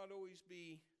may not always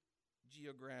be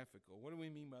geographical. What do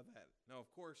we mean by that? Now, of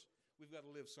course, we've got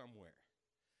to live somewhere.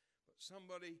 But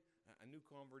somebody, a new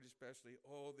convert especially,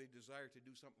 they desire to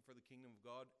do something for the kingdom of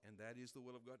God, and that is the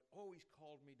will of God. He's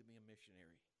called me to be a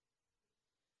missionary.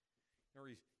 Or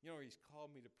he's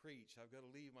called me to preach. I've got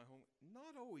to leave my home.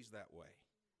 Not always that way.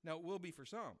 Now, it will be for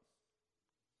some.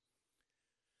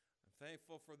 I'm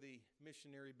thankful for the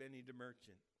missionary Benny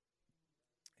DeMerchant.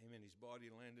 Amen. His body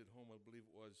landed home, I believe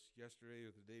it was yesterday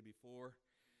or the day before.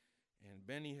 And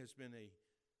Benny has been a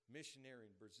missionary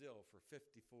in Brazil for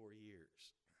 54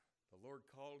 years. The Lord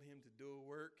called him to do a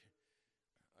work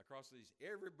across these.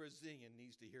 Every Brazilian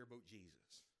needs to hear about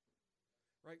Jesus.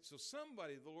 Right? So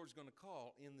somebody the Lord's going to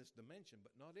call in this dimension,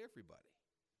 but not everybody.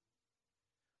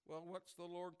 Well, what's the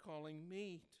Lord calling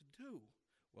me to do?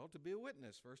 Well, to be a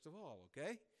witness, first of all,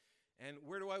 okay? And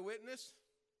where do I witness?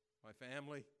 My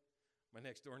family, my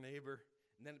next door neighbor,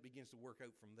 and then it begins to work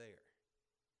out from there.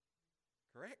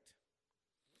 Correct?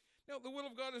 Now, the will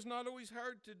of God is not always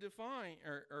hard to define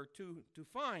or to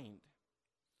find.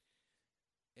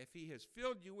 If he has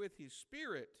filled you with his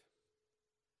Spirit,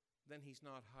 then he's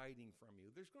not hiding from you.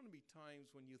 There's going to be times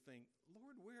when you think,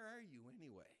 Lord, where are you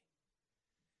anyway?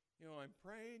 You know, I'm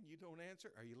praying, you don't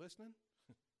answer. Are you listening?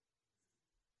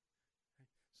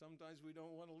 Sometimes we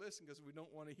don't want to listen because we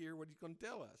don't want to hear what he's going to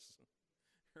tell us,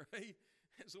 right?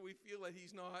 And so we feel that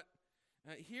he's not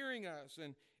hearing us,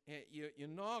 and you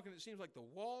knock, and it seems like the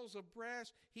walls of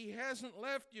brass. He hasn't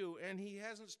left you, and he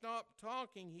hasn't stopped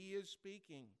talking. He is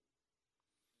speaking.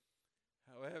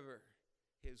 However,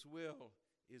 his will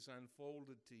is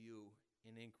unfolded to you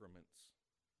in increments.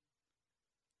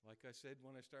 Like I said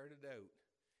when I started out,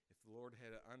 if the Lord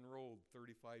had unrolled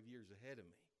 35 years ahead of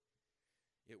me,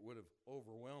 it would have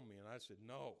overwhelmed me, and I said,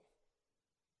 no.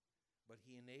 But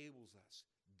he enables us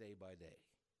day by day.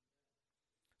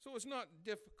 So it's not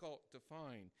difficult to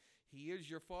find. He is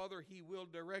your Father. He will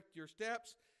direct your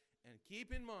steps. And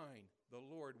keep in mind, the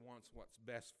Lord wants what's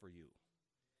best for you.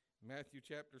 Matthew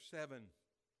chapter 7,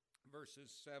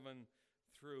 verses 7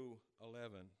 through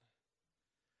 11.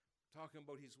 Talking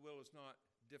about his will is not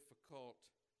difficult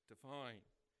to find.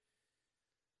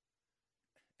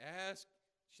 Ask,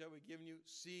 shall be given you.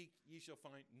 Seek, ye shall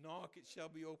find. Knock, it shall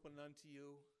be opened unto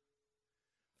you.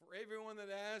 For everyone that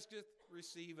asketh,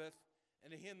 receiveth. And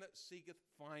to him that seeketh,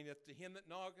 findeth. To him that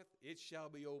knocketh, it shall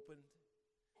be opened.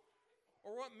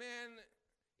 Or what man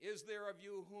is there of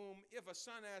you whom, if a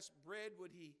son asked bread,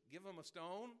 would he give him a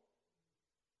stone?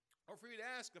 Or if he'd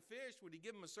ask a fish, would he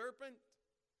give him a serpent?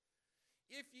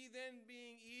 If ye then,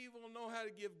 being evil, know how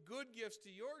to give good gifts to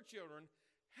your children,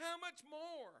 how much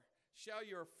more shall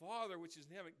your Father which is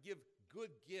in heaven give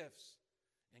good gifts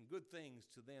and good things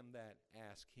to them that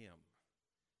ask him?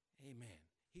 Amen.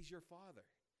 He's your Father.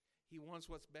 He wants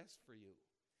what's best for you.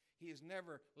 He has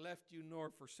never left you nor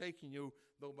forsaken you,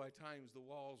 though by times the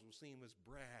walls will seem as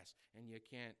brass and you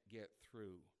can't get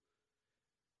through.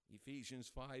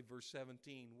 Ephesians 5, verse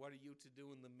 17, what are you to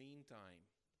do in the meantime?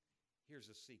 Here's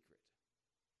a secret.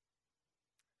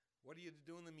 What are you to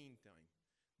do in the meantime?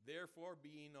 Therefore, be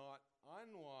ye not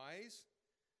unwise,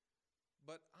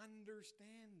 but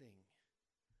understanding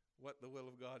what the will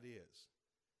of God is.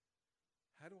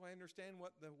 How do I understand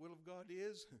what the will of God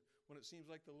is when it seems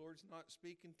like the Lord's not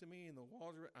speaking to me and the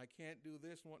walls are, I can't do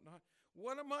this and whatnot?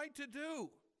 What am I to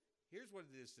do? Here's what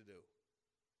it is to do.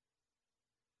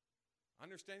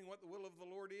 Understanding what the will of the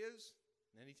Lord is,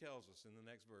 and then he tells us in the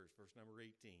next verse, verse number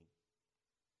 18.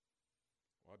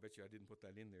 Well, I bet you I didn't put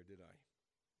that in there, did I?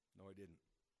 No, I didn't.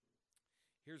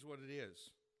 Here's what it is.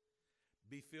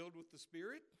 Be filled with the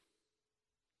Spirit.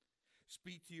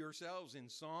 Speak to yourselves in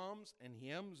psalms and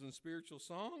hymns and spiritual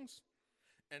songs,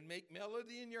 and make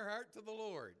melody in your heart to the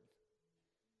Lord.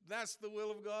 That's the will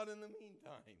of God in the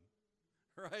meantime,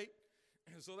 right?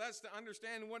 And so that's to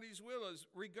understand what his will is.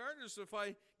 Regardless if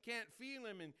I can't feel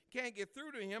him and can't get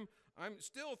through to him, I'm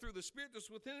still, through the Spirit that's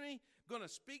within me, going to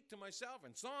speak to myself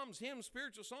in psalms, hymns,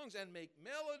 spiritual songs, and make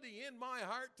melody in my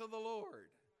heart to the Lord.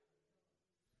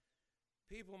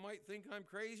 People might think I'm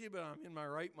crazy, but I'm in my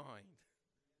right mind.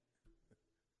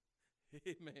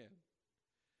 Amen.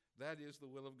 That is the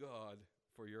will of God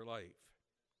for your life.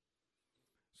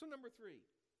 So number 3,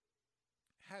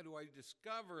 how do I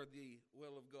discover the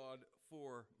will of God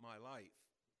for my life?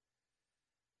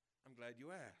 I'm glad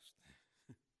you asked.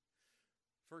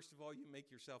 First of all, you make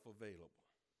yourself available.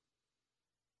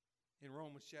 In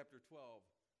Romans chapter 12,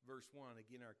 verse 1,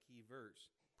 again our key verse,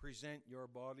 present your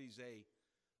bodies a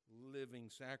living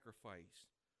sacrifice,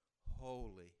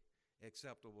 holy,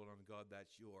 acceptable unto God.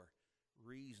 That's your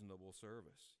reasonable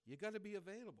service. You got to be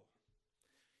available.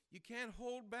 You can't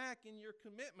hold back in your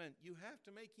commitment. You have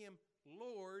to make him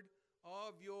Lord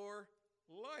of your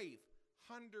life.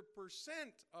 100%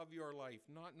 of your life,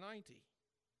 not 90.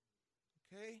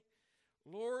 Okay?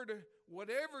 Lord,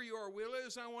 whatever your will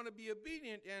is, I want to be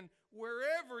obedient, and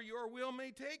wherever your will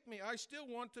may take me, I still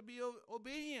want to be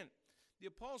obedient. The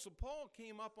Apostle Paul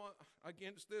came up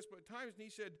against this at times, and he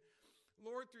said,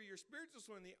 Lord, through your Spirit this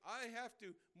morning, I have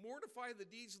to mortify the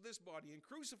deeds of this body and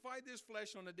crucify this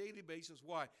flesh on a daily basis.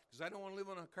 Why? Because I don't want to live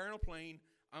on a carnal plane.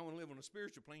 I want to live on a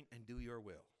spiritual plane and do your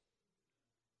will.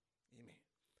 Amen.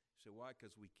 So why?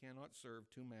 Because we cannot serve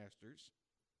two masters.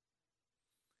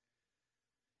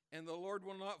 And the Lord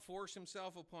will not force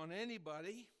himself upon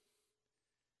anybody.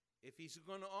 If he's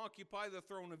going to occupy the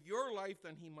throne of your life,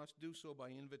 then he must do so by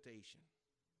invitation.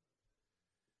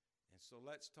 And so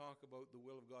let's talk about the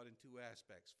will of God in two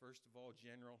aspects. First of all,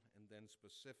 general and then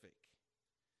specific.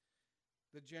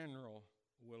 The general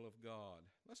will of God.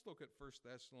 Let's look at 1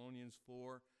 Thessalonians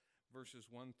 4,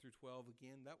 verses 1 through 12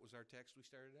 again. That was our text we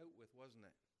started out with, wasn't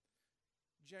it?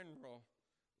 General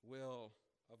will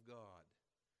of God.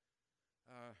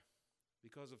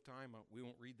 Because of time, we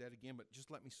won't read that again, but just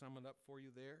let me sum it up for you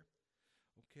there.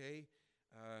 Okay,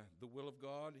 the will of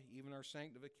God, even our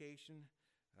sanctification,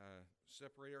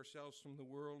 separate ourselves from the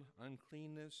world,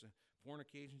 uncleanness,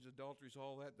 fornications, adulteries,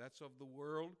 all that, that's of the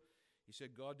world. He said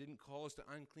God didn't call us to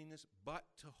uncleanness, but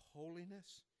to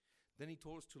holiness. Then he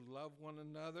told us to love one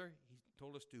another. He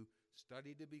told us to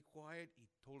study to be quiet. He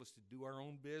told us to do our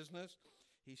own business.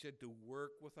 He said to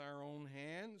work with our own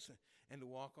hands and to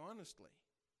walk honestly.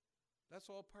 That's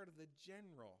all part of the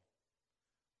general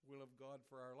will of God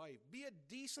for our life. Be a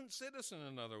decent citizen,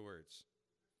 in other words.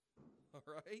 All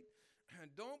right?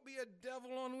 Don't be a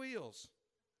devil on wheels.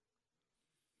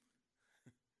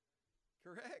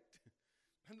 Correct?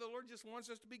 And the Lord just wants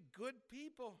us to be good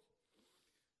people.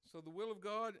 So the will of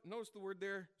God, notice the word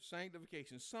there,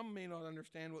 sanctification. Some may not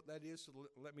understand what that is, so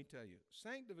let me tell you.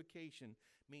 Sanctification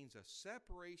means a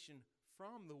separation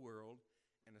from the world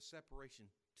and a separation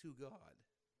to God.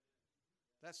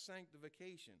 That's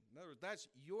sanctification. In other words, that's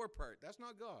your part. That's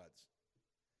not God's.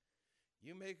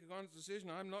 You make a conscious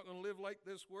decision, I'm not going to live like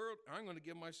this world. I'm going to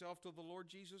give myself to the Lord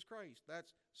Jesus Christ.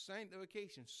 That's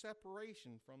sanctification,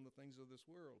 separation from the things of this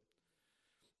world.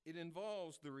 It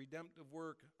involves the redemptive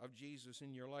work of Jesus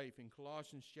in your life in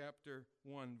Colossians chapter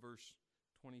 1, verse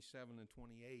 27 and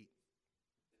 28.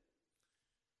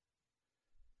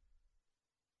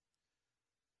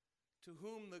 To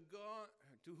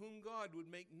whom God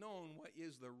would make known what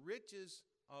is the riches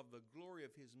of the glory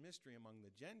of his mystery among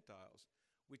the Gentiles,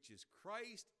 which is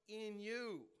Christ in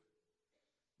you,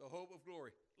 the hope of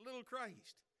glory. Little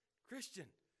Christ, Christian,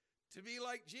 to be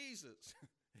like Jesus.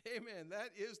 Amen.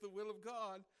 That is the will of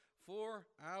God for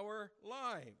our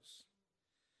lives.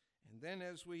 And then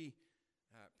as we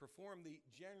perform the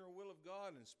general will of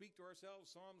God and speak to ourselves,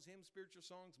 psalms, hymns, spiritual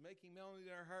songs, making melody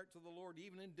in our heart to the Lord,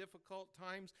 even in difficult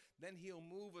times, then he'll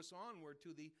move us onward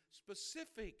to the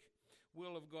specific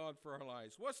will of God for our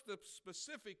lives. What's the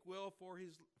specific will for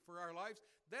our lives?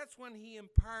 That's when he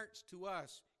imparts to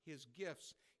us his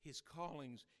gifts, his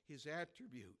callings, his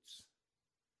attributes.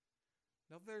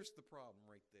 Now there's the problem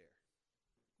right there.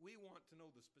 We want to know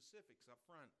the specifics up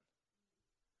front.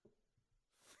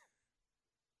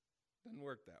 Doesn't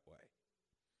work that way.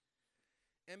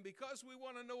 And because we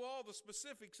want to know all the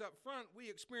specifics up front, we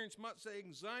experience much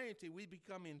anxiety. We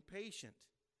become impatient.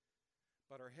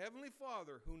 But our Heavenly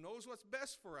Father, who knows what's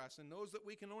best for us and knows that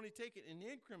we can only take it in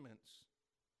increments,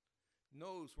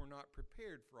 knows we're not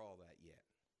prepared for all that yet.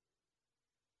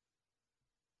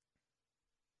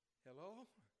 Hello?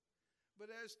 But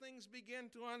as things begin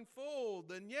to unfold,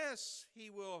 then yes, he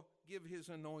will give his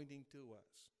anointing to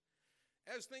us.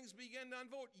 As things begin to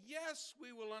unfold, yes,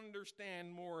 we will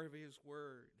understand more of his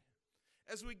word.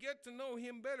 As we get to know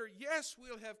him better, yes,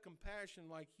 we'll have compassion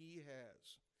like he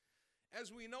has.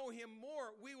 As we know him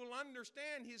more, we will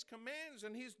understand his commands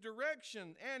and his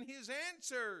direction and his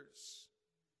answers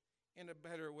in a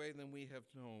better way than we have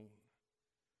known.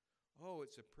 Oh,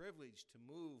 it's a privilege to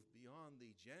move beyond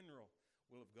the general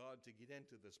will of God to get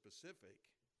into the specific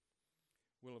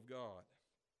will of God.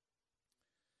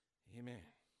 Amen.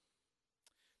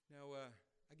 Now,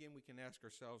 again, we can ask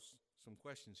ourselves some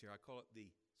questions here. I call it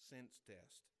the sense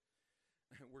test.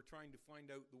 We're trying to find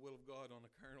out the will of God on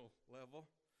a carnal level.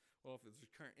 Well, if there's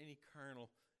any carnal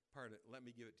part of it, let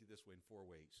me give it to you this way in 4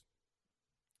 ways.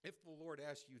 If the Lord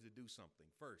asks you to do something,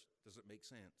 first, does it make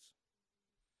sense?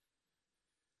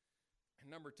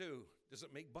 And number 2, does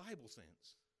it make Bible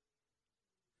sense?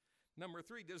 Number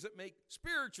 3, does it make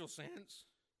spiritual sense?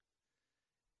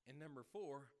 And number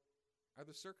 4, are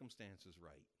the circumstances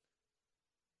right?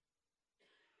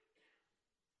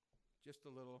 Just a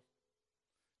little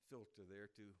filter there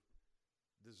to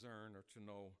discern or to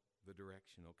know the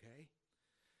direction, okay?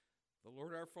 The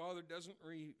Lord our Father doesn't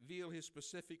reveal his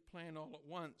specific plan all at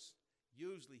once.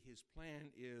 Usually his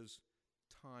plan is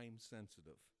time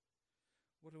sensitive.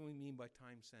 What do we mean by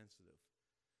time sensitive?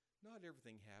 Not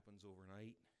everything happens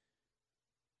overnight.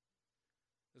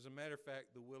 As a matter of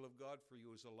fact, the will of God for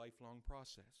you is a lifelong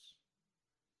process.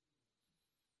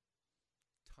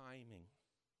 Timing.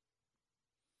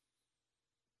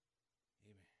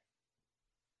 Amen.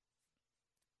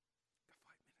 Got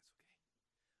 5 minutes, okay?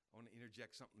 I want to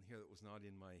interject something here that was not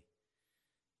in my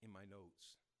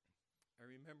notes. I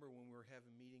remember when we were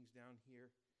having meetings down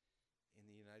here in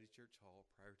the United Church Hall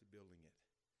prior to building it.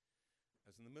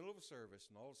 I was in the middle of a service,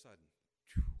 and all of a sudden,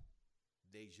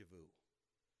 deja vu.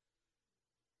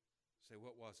 Say,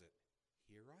 what was it?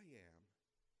 Here I am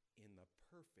in the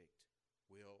perfect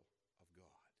will of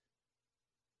God.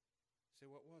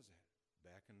 Say, what was that?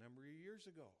 Back a number of years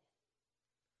ago,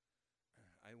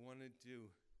 I wanted to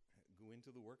go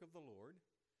into the work of the Lord,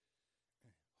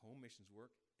 home missions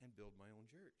work, and build my own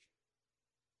church.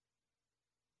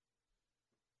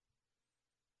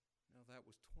 Now, that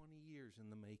was 20 years in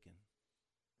the making.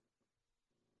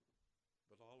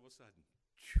 But all of a sudden,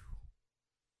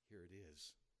 here it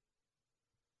is.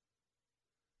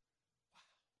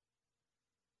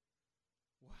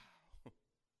 Wow. Wow.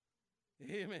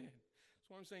 Amen. That's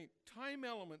why I'm saying time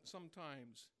element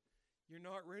sometimes. You're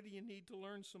not ready, you need to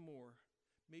learn some more.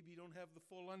 Maybe you don't have the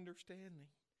full understanding.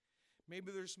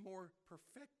 Maybe there's more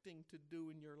perfecting to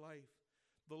do in your life.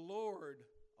 The Lord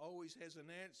always has an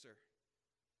answer.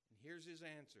 And here's his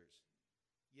answers.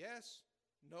 Yes,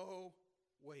 no,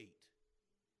 wait.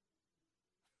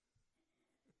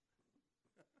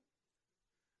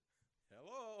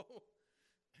 Hello?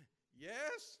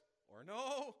 Yes or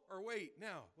no or wait.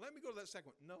 Now, let me go to that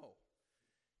second one. No.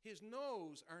 His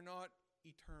no's are not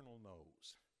eternal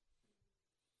no's.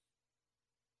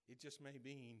 It just may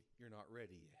mean you're not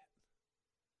ready yet.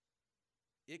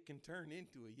 It can turn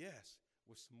into a yes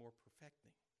with some more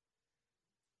perfecting,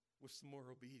 with some more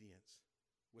obedience,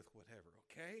 with whatever,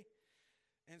 okay?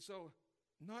 And so,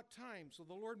 not time. So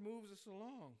the Lord moves us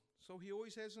along. So he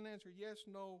always has an answer, yes,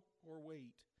 no, or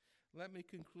wait. Let me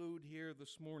conclude here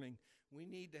this morning. We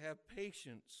need to have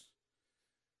patience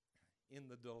in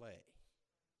the delay,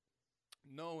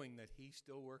 knowing that he's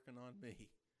still working on me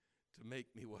to make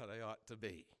me what I ought to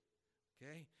be.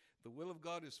 Okay? The will of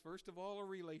God is first of all a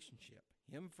relationship.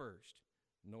 Him first.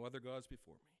 No other gods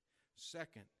before me.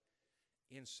 Second,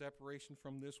 in separation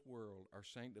from this world, our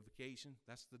sanctification,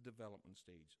 that's the development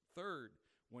stage. Third,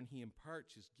 when he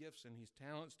imparts his gifts and his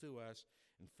talents to us.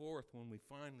 And fourth, when we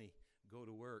finally go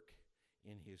to work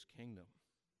in his kingdom.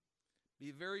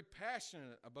 Be very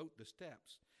passionate about the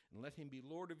steps and let him be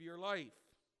Lord of your life.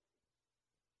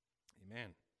 Amen.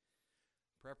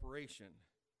 Preparation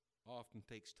often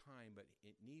takes time, but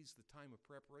it needs the time of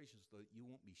preparation so that you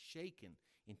won't be shaken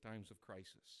in times of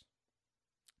crisis.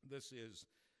 This is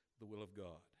the will of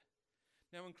God.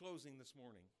 Now, in closing this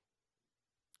morning,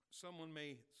 someone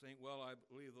may think, well, I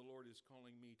believe the Lord is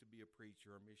calling me to be a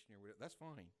preacher or a missionary. That's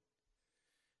fine.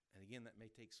 And again, that may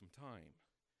take some time.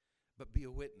 But be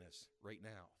a witness right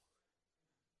now.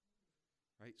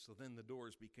 Right? So then the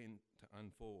doors begin to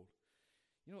unfold.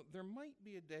 You know, there might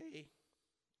be a day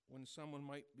when someone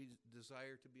might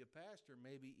desire to be a pastor,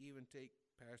 maybe even take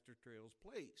Pastor Trail's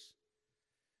place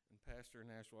and pastor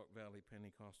Nashwauk Valley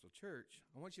Pentecostal Church.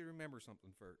 I want you to remember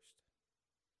something first.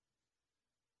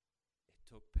 It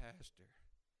took Pastor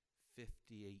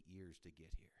 58 years to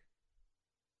get here.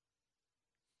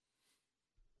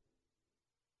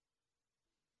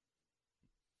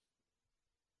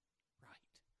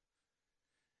 Right.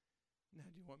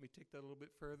 Now, do you want me to take that a little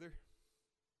bit further?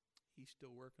 He's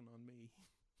still working on me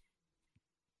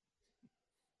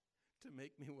to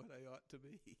make me what I ought to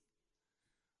be.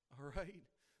 All right?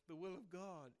 The will of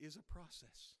God is a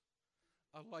process,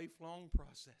 a lifelong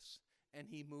process, and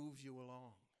he moves you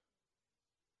along.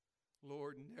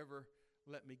 Lord, never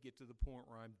let me get to the point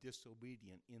where I'm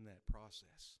disobedient in that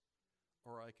process,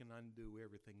 or I can undo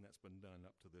everything that's been done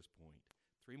up to this point.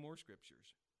 3 more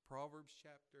scriptures. Proverbs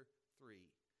chapter 3,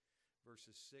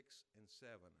 verses 6 and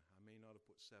 7. I may not have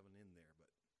put 7 in there,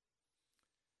 but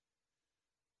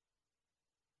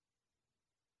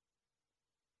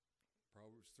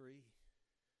Proverbs 3.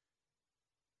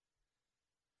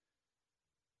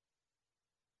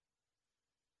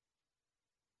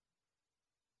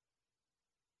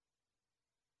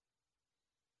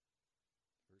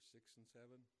 Verse 6 and 7.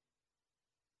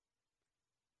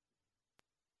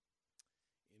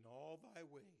 In all thy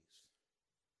ways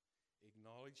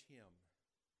acknowledge him,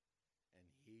 and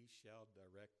he shall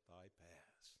direct thy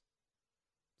paths.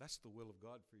 That's the will of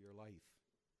God for your life.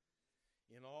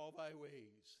 In all thy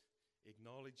ways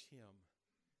acknowledge him,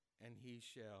 and he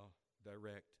shall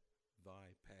direct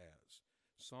thy paths.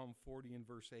 Psalm 40 and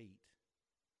verse 8.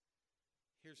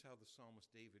 Here's how the psalmist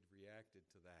David reacted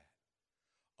to that.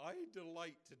 I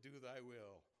delight to do thy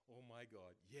will, O my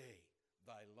God. Yea,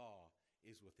 thy law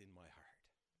is within my heart.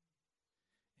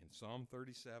 In Psalm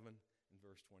 37 and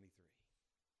verse 23.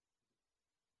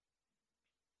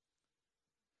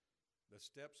 The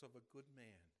steps of a good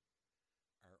man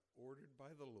are ordered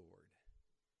by the Lord,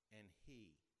 and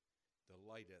he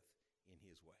delighteth in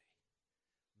his way.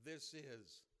 This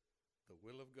is the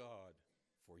will of God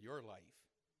for your life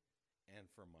and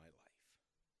for my life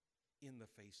in the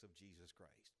face of Jesus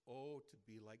Christ. Oh, to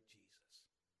be like Jesus.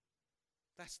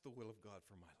 That's the will of God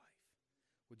for my life.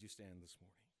 Would you stand this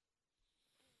morning?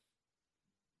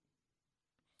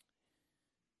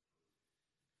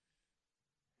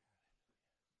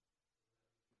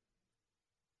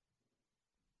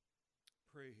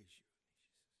 Praise you, Jesus.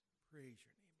 Praise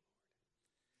your name.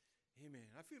 Amen.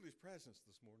 I feel his presence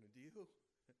this morning. Do you?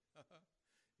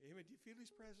 Amen. Do you feel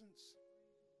his presence?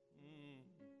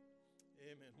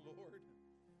 Amen. Lord,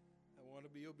 I want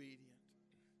to be obedient.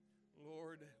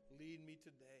 Lord, lead me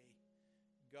today.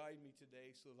 Guide me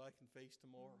today so that I can face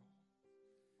tomorrow.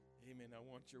 Amen. I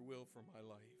want your will for my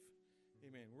life.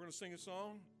 Amen. We're going to sing a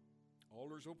song.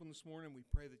 Altar's open this morning. We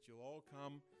pray that you'll all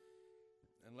come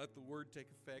and let the word take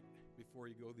effect before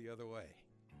you go the other way.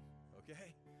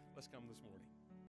 Okay? Let's come this morning.